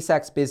core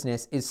SpaceX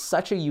business is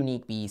such a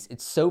unique beast.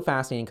 It's so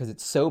fascinating because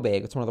it's so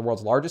big. It's one of the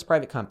world's largest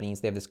private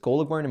companies. They have this goal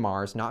of going to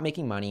Mars, not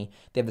making money.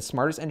 They have the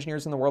smartest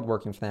engineers in the world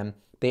working for them.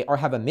 They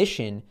have a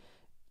mission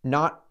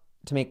not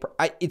to make,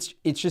 it's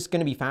just going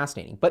to be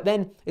fascinating. But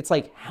then it's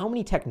like, how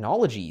many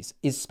technologies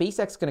is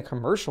SpaceX going to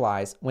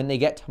commercialize when they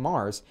get to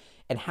Mars?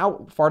 And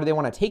how far do they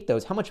want to take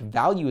those? How much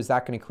value is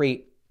that going to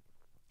create?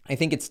 I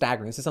think it's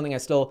staggering. This is something I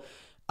still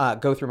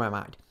go through my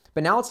mind.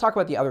 But now let's talk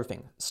about the other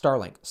thing,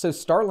 Starlink. So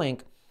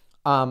Starlink,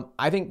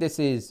 I think this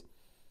is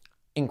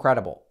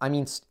incredible. I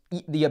mean,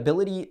 the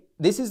ability,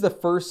 this is the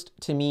first,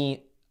 to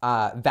me,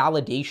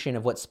 validation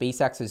of what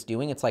SpaceX is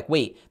doing. It's like,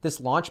 wait, this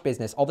launch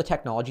business, all the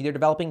technology they're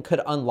developing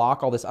could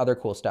unlock all this other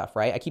cool stuff,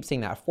 right? I keep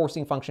saying that, a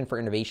forcing function for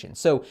innovation.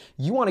 So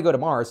you want to go to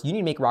Mars, you need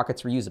to make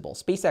rockets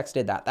reusable. SpaceX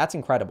did that. That's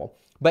incredible.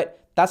 But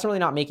that's really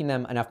not making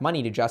them enough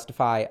money to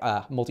justify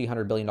a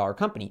multi-$100 billion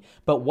company.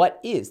 But what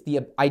is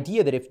the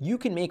idea that if you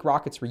can make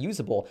rockets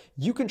reusable,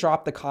 you can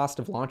drop the cost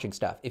of launching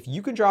stuff. If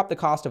you can drop the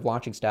cost of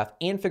launching stuff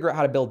and figure out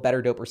how to build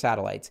better, doper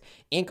satellites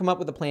and come up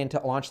with a plan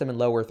to launch them in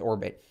low Earth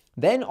orbit,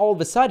 then all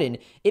of a sudden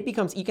it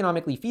becomes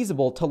economically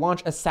feasible to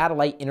launch a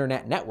satellite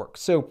internet network.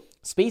 So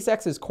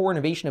SpaceX's core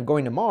innovation of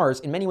going to Mars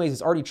in many ways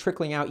is already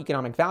trickling out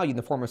economic value in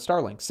the form of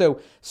Starlink. So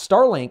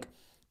Starlink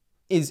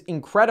is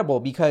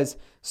incredible because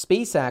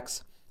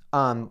SpaceX,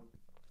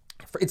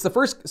 it's the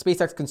first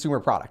SpaceX consumer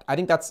product. I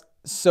think that's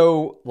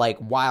so like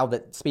wild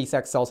that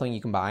SpaceX sells something you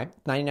can buy,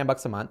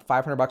 $99 a month,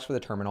 $500 for the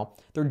terminal.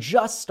 They're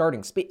just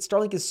starting.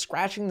 Starlink is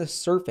scratching the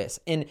surface.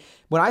 And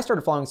when I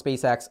started following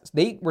SpaceX,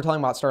 they were telling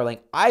about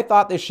Starlink. I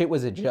thought this shit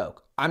was a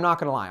joke. I'm not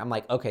gonna lie. I'm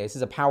like, okay, this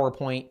is a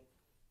PowerPoint.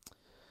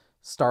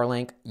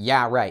 Starlink,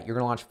 yeah, right. You're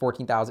gonna launch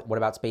 14,000. What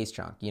about space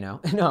junk?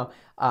 No,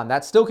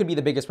 that still could be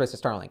the biggest risk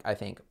of Starlink, I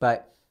think.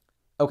 But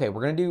okay,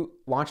 we're going to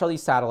launch all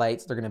these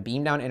satellites. They're going to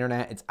beam down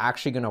internet. It's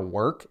actually going to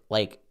work.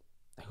 Like,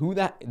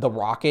 the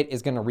rocket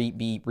is going to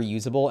be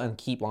reusable and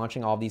keep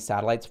launching all these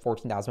satellites,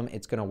 14,000 of them.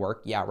 It's going to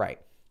work. Yeah,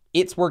 right.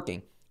 It's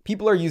working.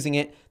 People are using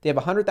it. They have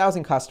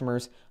 100,000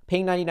 customers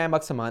paying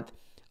 $99 a month.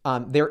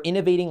 They're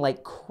innovating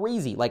like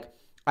crazy. Like,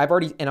 I've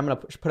already, and I'm going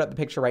to put up the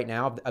picture right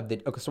now of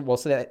the, okay, so we'll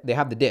say that they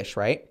have the dish,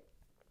 right?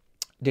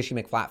 Dishy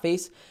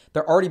McFlatface.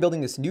 They're already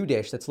building this new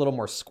dish that's a little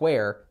more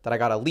square that I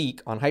got a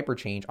leak on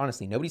Hyperchange.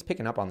 Honestly, nobody's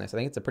picking up on this. I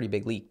think it's a pretty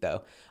big leak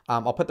though.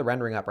 I'll put the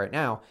rendering up right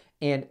now.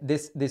 And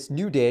this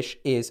new dish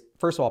is,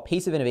 first of all,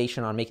 pace of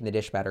innovation on making the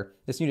dish better.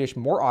 This new dish,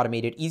 more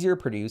automated, easier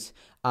to produce,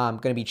 going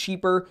to be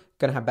cheaper,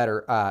 going to have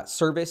better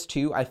service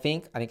too, I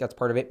think. I think that's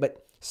part of it.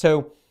 But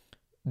so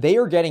they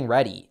are getting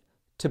ready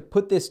to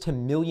put this to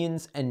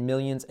millions and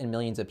millions and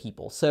millions of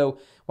people. So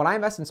when I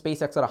invest in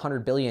SpaceX at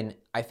 100 billion,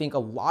 I think a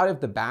lot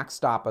of the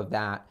backstop of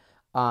that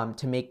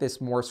to make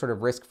this more sort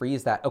of risk-free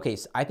is that, okay,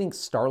 so I think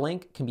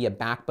Starlink can be a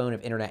backbone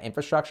of internet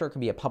infrastructure, can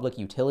be a public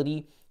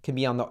utility, can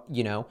be on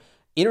the,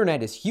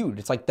 internet is huge.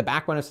 It's like the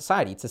backbone of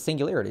society. It's a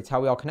singularity. It's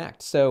how we all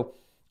connect. So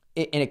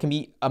it can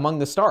be among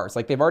the stars.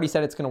 Like, they've already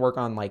said it's going to work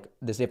on like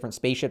this different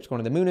spaceships going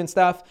to the moon and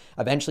stuff.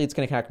 Eventually it's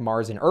going to connect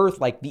Mars and Earth,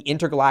 like the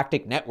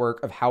intergalactic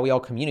network of how we all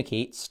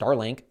communicate.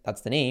 Starlink, that's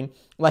the name,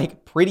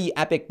 like pretty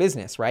epic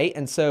business, right?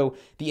 And so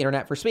the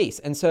internet for space.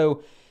 And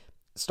so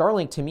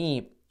Starlink to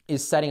me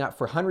is setting up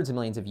for hundreds of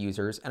millions of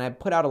users. And I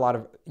put out a lot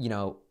of,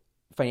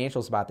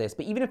 financials about this,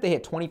 but even if they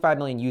hit 25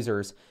 million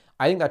users,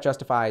 I think that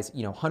justifies,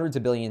 hundreds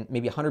of billion,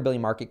 maybe 100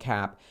 billion market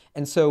cap.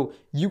 And so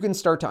you can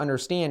start to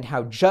understand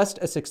how just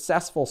a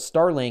successful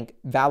Starlink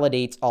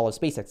validates all of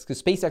SpaceX,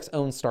 because SpaceX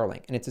owns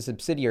Starlink and it's a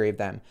subsidiary of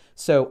them.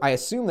 So I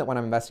assume that when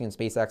I'm investing in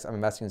SpaceX, I'm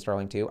investing in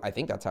Starlink too. I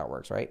think that's how it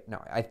works, right?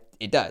 No,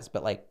 it does,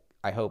 but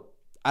I hope,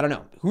 I don't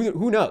know.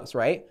 Who knows,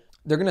 right?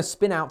 They're going to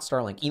spin out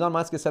Starlink. Elon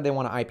Musk has said they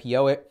want to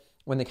IPO it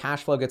when the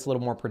cash flow gets a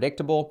little more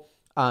predictable.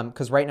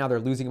 Because right now they're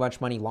losing a bunch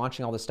of money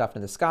launching all this stuff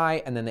into the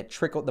sky, and then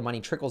the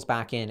money trickles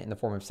back in the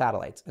form of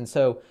satellites. And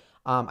so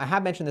I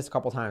have mentioned this a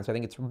couple times. So I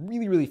think it's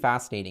really, really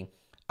fascinating.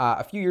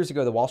 A few years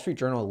ago, the Wall Street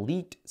Journal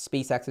leaked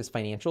SpaceX's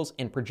financials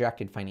and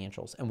projected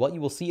financials. And what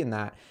you will see in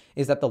that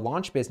is that the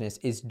launch business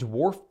is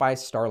dwarfed by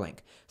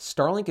Starlink.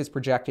 Starlink is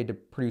projected to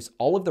produce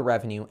all of the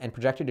revenue and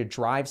projected to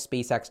drive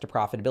SpaceX to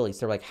profitability. So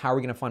they're like, how are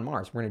we going to fund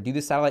Mars? We're going to do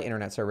this satellite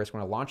internet service. We're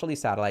going to launch all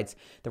these satellites.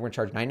 Then we're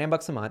going to charge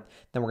 $99 a month.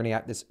 Then we're going to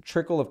get this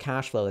trickle of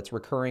cash flow that's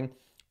recurring.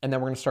 And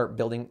then we're going to start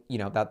building,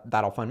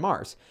 that'll fund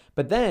Mars.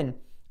 But then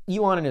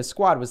Elon and his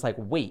squad was like,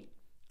 wait,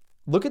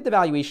 look at the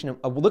valuation.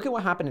 Look at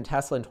what happened in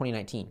Tesla in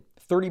 2019.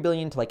 30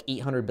 billion to like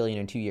 800 billion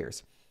in 2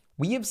 years.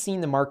 We have seen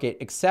the market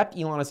accept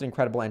Elon as an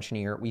incredible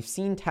engineer. We've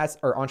seen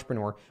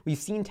entrepreneur. We've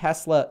seen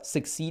Tesla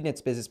succeed in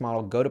its business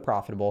model, go to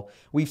profitable.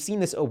 We've seen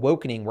this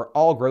awakening where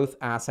all growth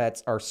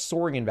assets are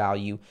soaring in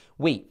value.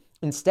 Wait,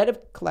 instead of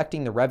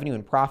collecting the revenue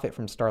and profit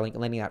from Starlink and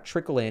letting that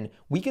trickle in,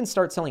 we can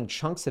start selling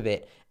chunks of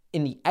it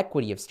in the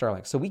equity of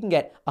Starlink. So we can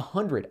get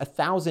 100,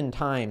 1,000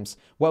 times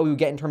what we would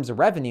get in terms of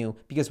revenue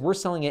because we're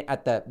selling it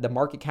at the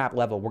market cap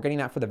level. We're getting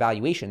that for the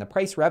valuation. The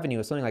price revenue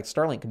of something like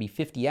Starlink could be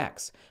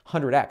 50x,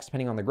 100x,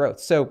 depending on the growth.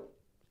 So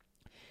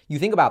you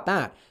think about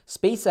that.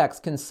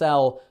 SpaceX can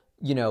sell,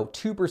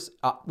 2%,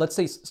 let's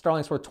say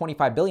Starlink's worth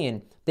 25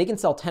 billion. They can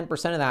sell 10%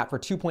 of that for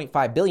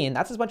 2.5 billion.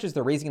 That's as much as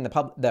they're raising in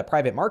the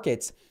private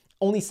markets.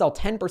 Only sell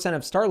 10%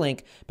 of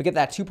Starlink, but get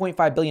that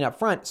 2.5 billion up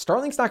front.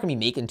 Starlink's not going to be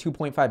making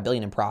 2.5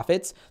 billion in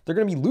profits. They're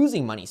going to be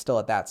losing money still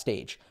at that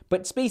stage.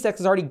 But SpaceX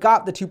has already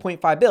got the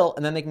 2.5 bill,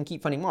 and then they can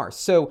keep funding Mars.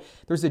 So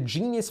there's a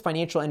genius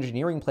financial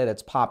engineering play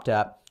that's popped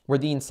up where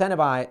they're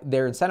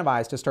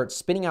incentivized to start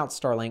spinning out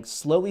Starlink,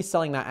 slowly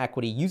selling that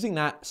equity, using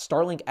that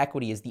Starlink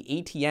equity as the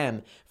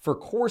ATM for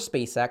core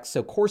SpaceX,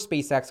 so core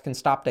SpaceX can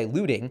stop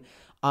diluting,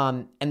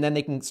 and then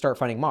they can start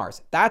funding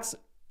Mars. That's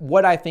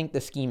what I think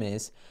the scheme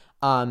is.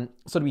 So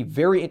it'll be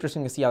very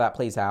interesting to see how that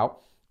plays out.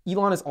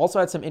 Elon has also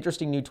had some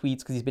interesting new tweets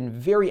because he's been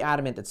very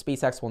adamant that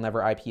SpaceX will never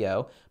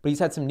IPO, but he's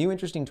had some new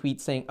interesting tweets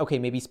saying, okay,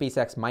 maybe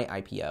SpaceX might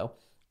IPO,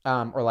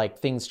 or like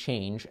things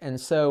change. And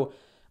so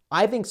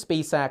I think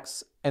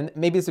SpaceX, and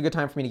maybe it's a good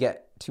time for me to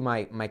get to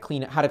my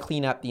how to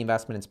clean up the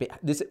investment in space.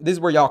 This is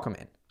where y'all come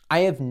in. I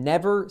have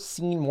never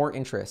seen more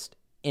interest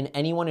in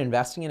anyone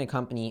investing in a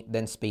company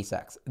than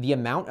SpaceX. The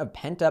amount of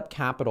pent-up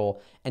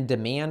capital and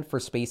demand for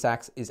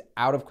SpaceX is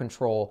out of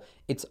control.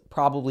 It's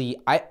probably,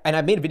 and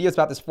I've made videos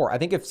about this before. I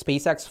think if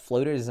SpaceX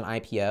floated as an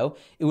IPO,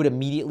 it would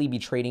immediately be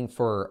trading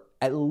for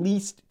at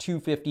least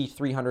 $250,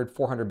 $300,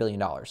 $400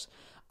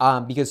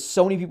 billion. Because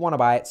so many people want to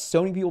buy it,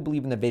 so many people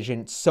believe in the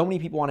vision, so many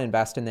people want to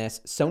invest in this,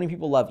 so many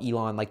people love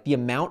Elon. Like the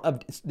amount of,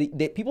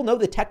 people know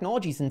the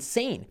technology is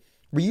insane.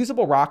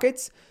 Reusable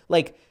rockets,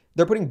 like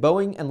they're putting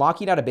Boeing and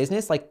Lockheed out of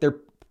business, like they're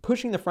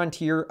pushing the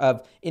frontier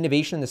of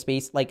innovation in the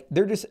space. Like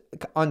they're just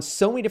on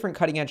so many different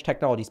cutting edge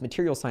technologies,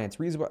 material science,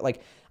 reusable,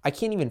 like I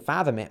can't even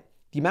fathom it.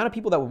 The amount of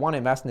people that would want to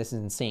invest in this is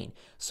insane.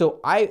 So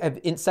I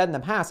have said in the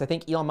past, I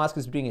think Elon Musk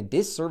is doing a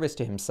disservice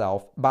to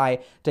himself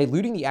by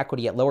diluting the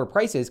equity at lower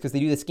prices because they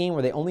do this game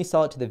where they only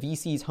sell it to the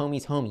VCs,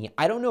 homie.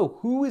 I don't know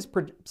who is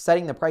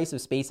setting the price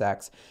of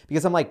SpaceX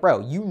because I'm like,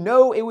 bro,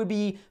 it would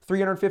be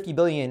 350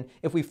 billion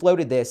if we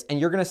floated this and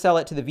you're going to sell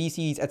it to the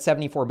VCs at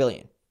 74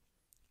 billion.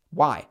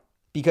 Why?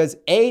 Because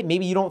A,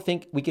 maybe you don't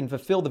think we can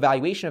fulfill the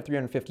valuation of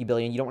 350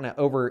 billion. You don't want to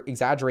over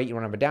exaggerate. You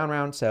don't have a down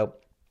round. So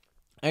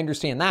I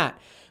understand that.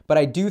 But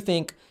I do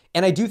think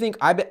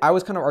I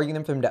was kind of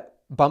arguing for him to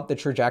bump the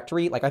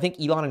trajectory. Like I think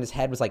Elon in his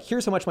head was like,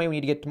 here's how much money we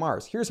need to get to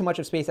Mars. Here's how much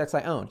of SpaceX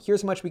I own.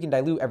 Here's how much we can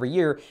dilute every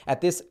year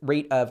at this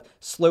rate of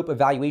slope of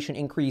valuation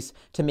increase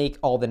to make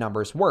all the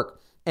numbers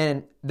work.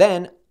 And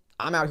then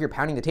I'm out here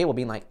pounding the table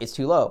being like, it's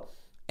too low.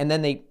 And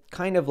then they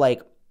kind of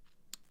like,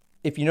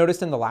 if you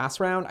noticed in the last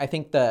round, I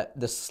think the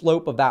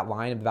slope of that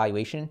line of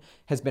valuation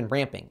has been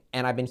ramping.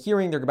 And I've been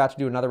hearing they're about to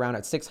do another round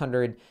at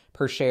 600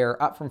 per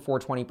share, up from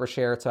 420 per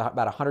share to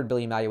about 100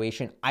 billion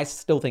valuation. I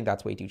still think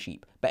that's way too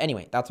cheap. But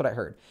anyway, that's what I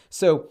heard.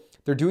 So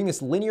they're doing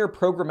this linear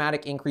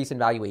programmatic increase in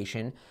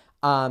valuation.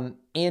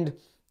 And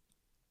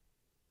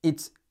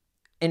it's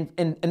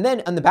And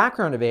then on the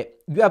background of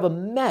it, you have a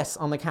mess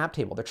on the cap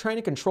table. They're trying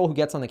to control who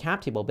gets on the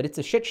cap table, but it's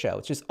a shit show.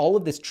 It's just all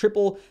of this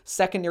triple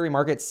secondary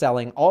market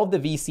selling. All of the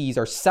VCs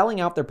are selling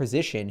out their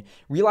position,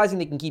 realizing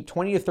they can keep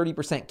 20 to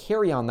 30%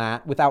 carry on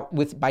that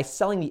by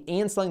selling the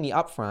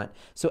upfront.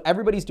 So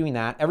everybody's doing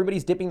that.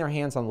 Everybody's dipping their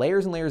hands on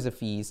layers and layers of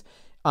fees.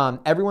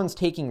 Everyone's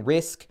taking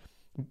risk,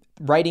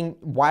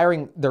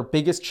 wiring their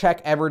biggest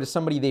check ever to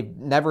somebody they've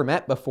never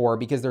met before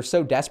because they're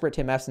so desperate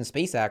to invest in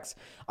SpaceX.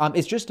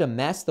 It's just a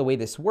mess the way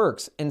this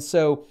works. And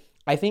so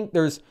I think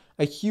there's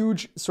a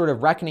huge sort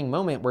of reckoning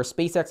moment where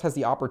SpaceX has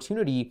the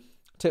opportunity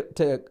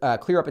to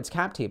clear up its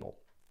cap table,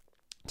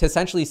 to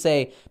essentially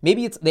say,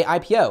 maybe it's the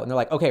IPO and they're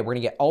like, okay, we're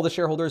going to get all the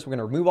shareholders. We're going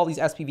to remove all these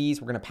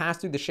SPVs. We're going to pass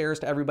through the shares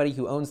to everybody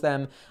who owns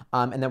them.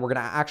 And then we're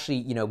going to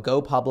actually,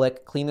 go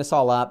public, clean this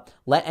all up,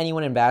 let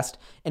anyone invest.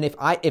 And if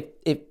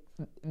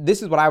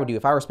this is what I would do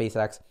if I were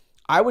SpaceX,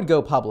 I would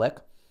go public,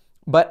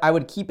 but I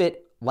would keep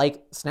it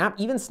like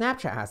even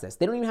Snapchat has this.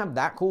 They don't even have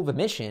that cool of a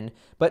mission,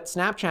 but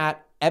Snapchat,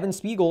 Evan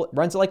Spiegel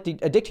runs it like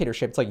a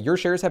dictatorship. It's like your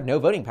shares have no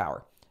voting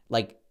power.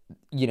 Like,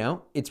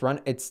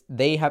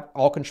 they have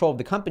all control of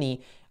the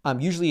company.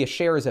 Usually a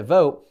share is a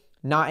vote,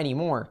 not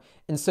anymore.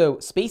 And so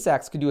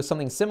SpaceX could do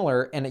something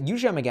similar. And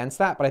usually I'm against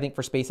that, but I think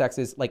for SpaceX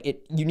is like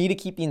you need to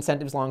keep the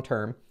incentives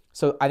long-term.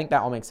 So I think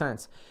that all makes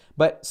sense.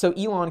 But so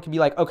Elon could be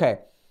like, okay,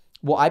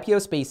 we'll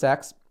IPO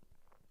SpaceX,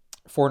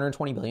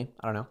 420 billion,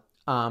 I don't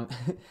know.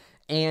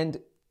 And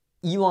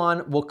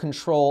Elon will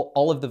control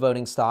all of the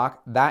voting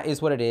stock. That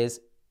is what it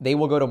is. They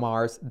will go to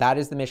Mars. That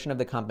is the mission of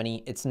the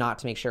company. It's not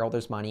to make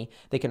shareholders money.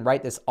 They can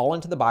write this all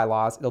into the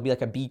bylaws. It'll be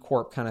like a B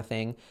Corp kind of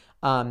thing.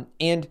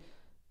 And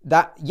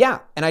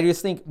I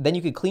just think then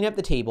you could clean up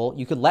the table.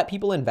 You could let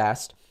people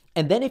invest.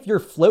 And then if you're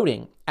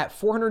floating at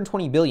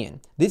 420 billion,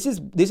 this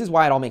is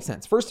why it all makes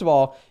sense. First of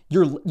all,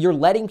 you're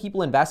letting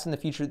people invest in the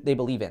future they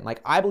believe in.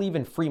 Like, I believe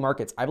in free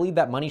markets. I believe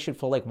that money should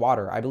flow like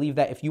water. I believe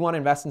that if you want to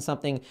invest in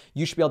something,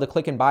 you should be able to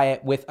click and buy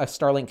it with a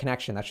Starlink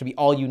connection. That should be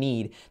all you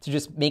need to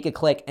just make a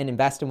click and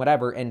invest in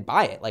whatever and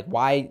buy it. Like,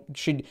 why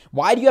do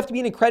you have to be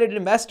an accredited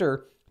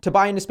investor to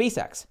buy into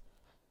SpaceX?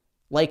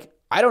 Like,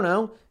 I don't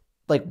know.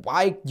 Like,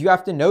 why do you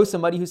have to know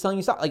somebody who's selling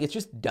you stock? Like, it's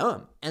just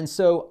dumb. And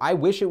so I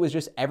wish it was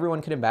just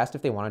everyone could invest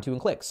if they wanted to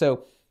and click.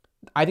 So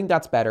I think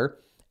that's better.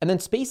 And then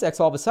SpaceX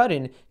all of a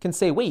sudden can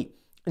say, wait,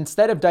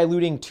 instead of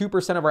diluting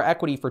 2% of our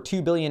equity for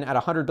 $2 billion at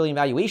 $100 billion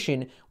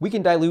valuation, we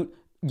can dilute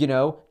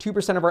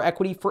 2% of our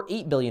equity for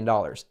 $8 billion.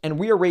 And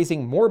we are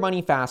raising more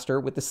money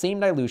faster with the same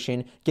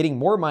dilution, getting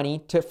more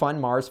money to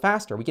fund Mars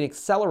faster. We can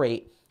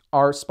accelerate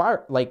our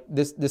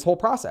this whole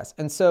process.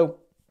 And so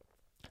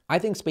I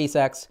think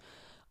SpaceX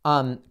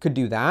could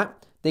do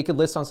that. They could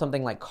list on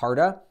something like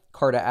Carta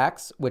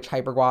X, which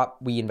Hyperguap,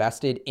 we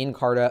invested in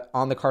Carta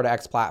on the Carta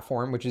X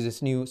platform, which is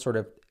this new sort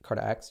of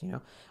Carta X,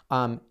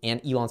 and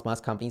Elon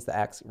Musk companies, the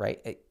X,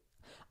 right?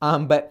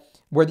 But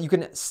where you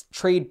can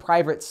trade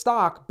private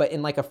stock, but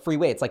in like a free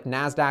way. It's like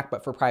NASDAQ,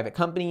 but for private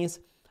companies.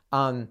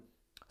 So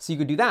you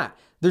could do that.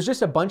 There's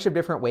just a bunch of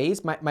different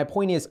ways. My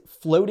point is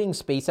floating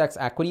SpaceX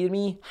equity to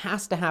me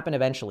has to happen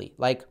eventually.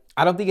 Like,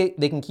 I don't think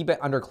they can keep it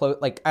under close.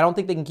 Like, I don't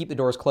think they can keep the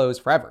doors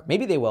closed forever.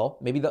 Maybe they will.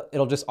 Maybe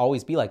it'll just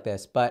always be like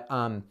this. But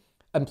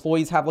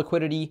employees have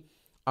liquidity.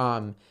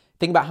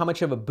 Think about how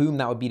much of a boom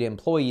that would be to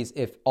employees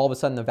if all of a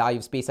sudden the value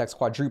of SpaceX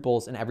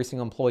quadruples and every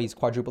single employee's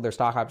quadruple their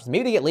stock options.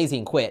 Maybe they get lazy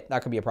and quit.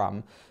 That could be a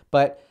problem.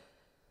 But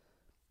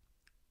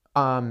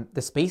the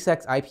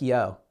SpaceX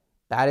IPO,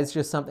 that is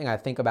just something I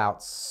think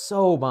about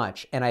so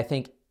much. And I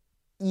think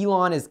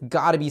Elon has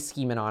got to be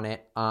scheming on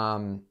it.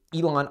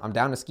 Elon, I'm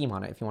down to scheme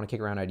on it if you want to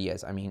kick around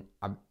ideas. I mean,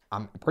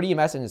 I'm pretty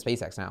invested in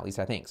SpaceX now, at least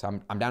I think. So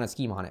I'm down to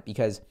scheme on it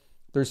because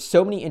there's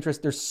so many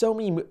interests. There's so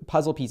many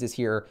puzzle pieces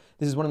here.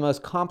 This is one of the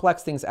most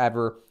complex things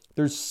ever.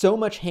 There's so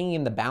much hanging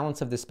in the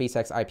balance of the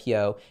SpaceX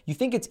IPO. You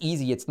think it's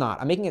easy. It's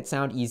not. I'm making it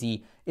sound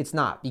easy. It's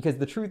not, because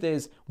the truth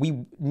is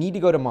we need to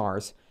go to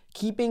Mars.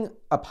 Keeping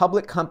a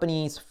public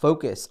company's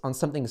focus on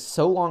something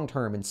so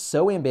long-term and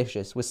so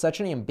ambitious with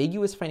such an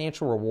ambiguous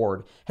financial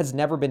reward has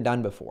never been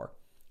done before.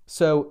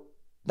 So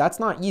that's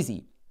not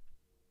easy.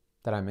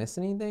 Did I miss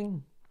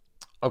anything?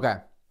 Okay.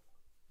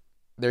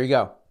 There you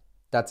go.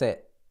 That's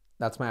it.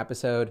 That's my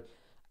episode.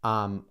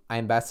 I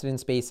invested in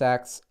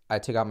SpaceX. I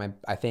took out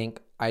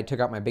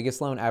my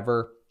biggest loan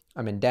ever.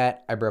 I'm in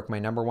debt. I broke my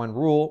number one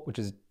rule, which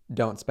is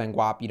don't spend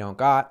guap you don't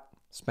got.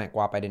 Spent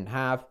guap I didn't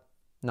have.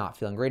 Not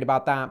feeling great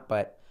about that,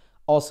 but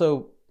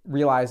also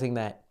realizing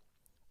that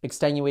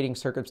extenuating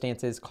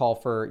circumstances call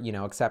for,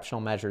 exceptional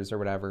measures or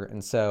whatever.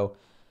 And so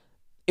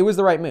it was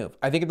the right move.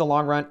 I think in the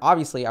long run,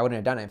 obviously I wouldn't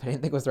have done it if I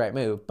didn't think it was the right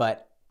move,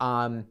 but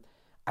I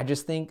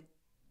just think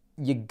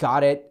you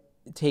gotta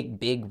take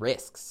big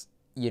risks.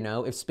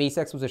 If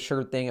SpaceX was a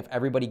sure thing, if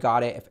everybody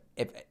got it,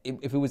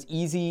 if it was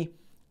easy,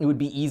 it would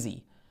be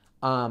easy.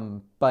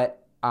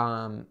 But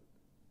I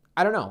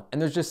don't know.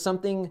 And there's just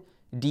something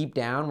deep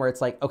down where it's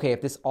like, okay,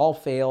 if this all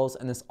fails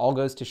and this all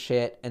goes to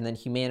shit and then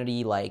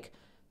humanity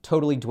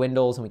totally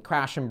dwindles and we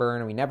crash and burn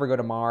and we never go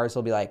to Mars,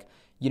 it'll be like,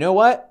 you know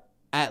what?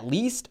 At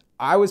least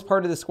I was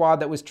part of the squad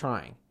that was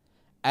trying.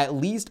 At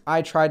least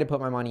I tried to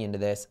put my money into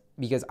this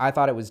because I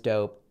thought it was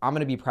dope. I'm going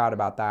to be proud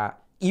about that,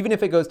 even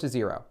if it goes to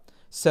zero.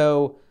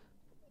 So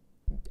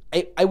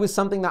it was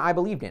something that I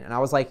believed in. And I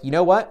was like, you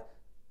know what?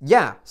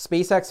 Yeah,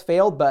 SpaceX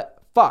failed,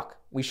 but fuck,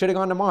 we should have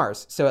gone to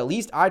Mars. So at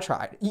least I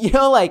tried.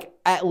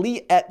 That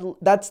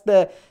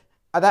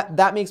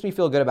makes me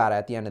feel good about it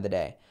at the end of the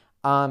day.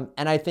 And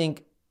I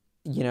think,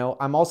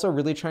 I'm also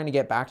really trying to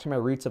get back to my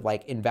roots of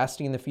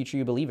investing in the future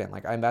you believe in.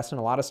 I invest in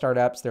a lot of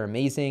startups. They're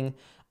amazing.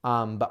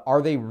 But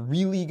are they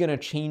really going to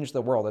change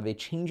the world? Are they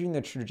changing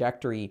the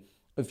trajectory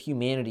of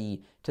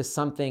humanity to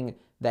something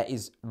that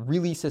is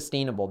really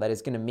sustainable, that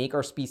is going to make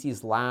our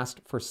species last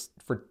for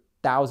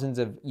thousands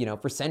of,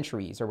 for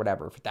centuries or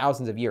whatever, for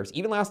thousands of years,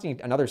 even lasting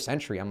another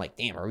century? I'm like,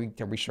 damn, are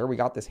we sure we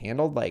got this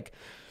handled? Like,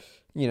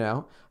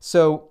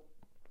 so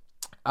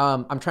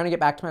I'm trying to get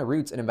back to my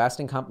roots and invest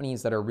in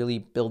companies that are really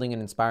building an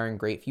inspiring,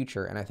 great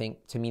future. And I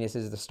think, to me, this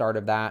is the start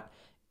of that.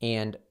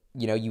 And,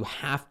 you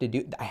have to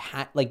do,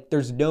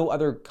 there's no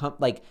other,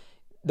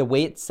 the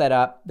way it's set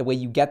up, the way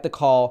you get the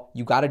call,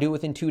 you got to do it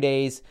within 2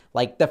 days.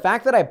 Like, the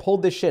fact that I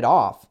pulled this shit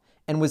off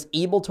and was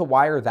able to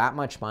wire that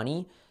much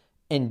money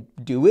and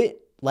do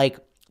it, like,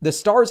 the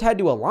stars had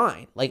to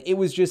align. Like, it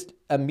was just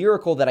a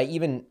miracle that I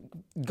even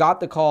got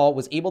the call,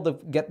 was able to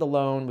get the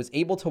loan, was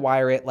able to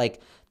wire it.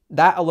 Like,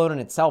 that alone in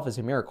itself is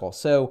a miracle.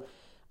 So,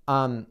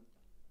 I'm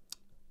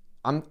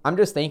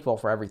just thankful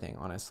for everything,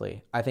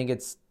 honestly. I think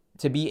it's,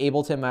 to be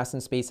able to invest in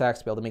SpaceX,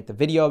 to be able to make the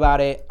video about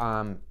it,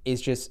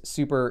 is just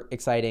super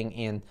exciting.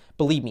 And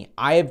believe me,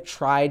 I have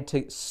tried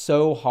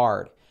so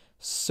hard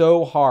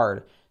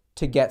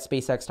to get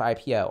SpaceX to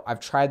IPO.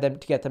 I've tried to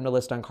get them to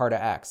list on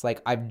Carta X.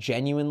 Like, I've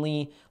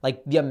genuinely,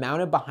 the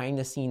amount of behind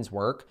the scenes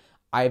work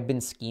I've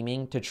been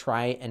scheming to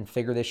try and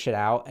figure this shit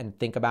out and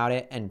think about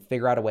it and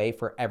figure out a way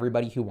for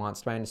everybody who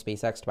wants to buy into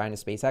SpaceX to buy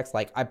into SpaceX.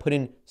 Like, I put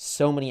in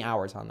so many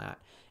hours on that,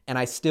 and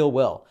I still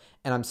will.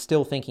 And I'm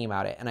still thinking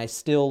about it. And I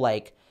still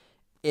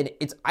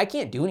I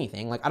can't do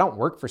anything. Like, I don't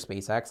work for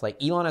SpaceX.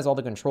 Like, Elon has all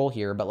the control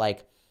here,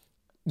 but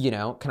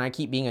can I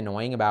keep being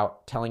annoying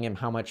about telling him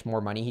how much more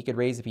money he could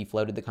raise if he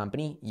floated the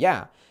company?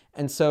 Yeah.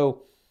 And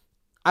so,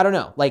 I don't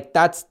know. Like,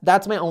 that's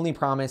my only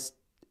promise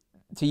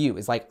to you,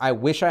 is I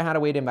wish I had a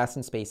way to invest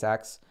in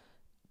SpaceX.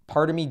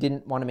 Part of me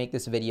didn't want to make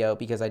this video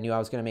because I knew I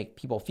was going to make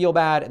people feel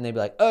bad, and they'd be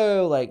like,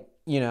 oh, I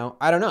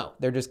don't know.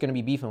 They're just going to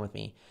be beefing with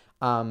me.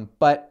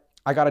 But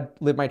I got to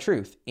live my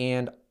truth.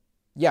 And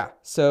yeah,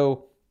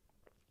 so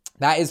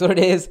that is what it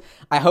is.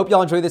 I hope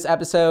y'all enjoyed this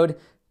episode.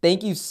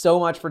 Thank you so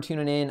much for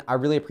tuning in. I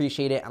really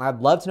appreciate it. And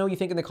I'd love to know what you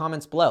think in the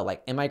comments below.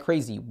 Like, am I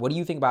crazy? What do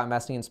you think about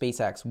investing in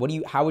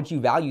SpaceX? How would you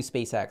value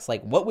SpaceX?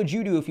 Like, what would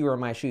you do if you were in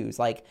my shoes?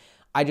 Like,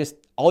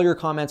 all your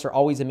comments are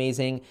always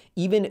amazing.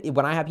 Even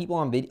when I have people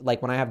on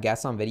when I have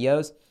guests on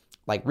videos,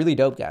 like really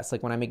dope guests,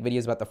 like when I make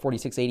videos about the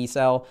 4680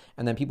 cell,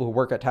 and then people who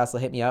work at Tesla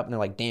hit me up and they're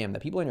like, damn, the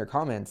people in your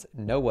comments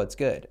know what's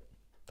good.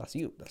 That's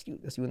you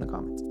in the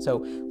comments. So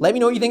let me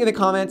know what you think in the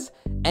comments.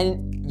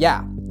 And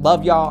yeah,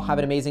 love y'all. Have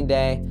an amazing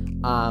day.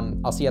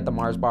 I'll see you at the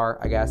Mars bar,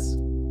 I guess.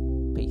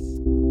 Peace.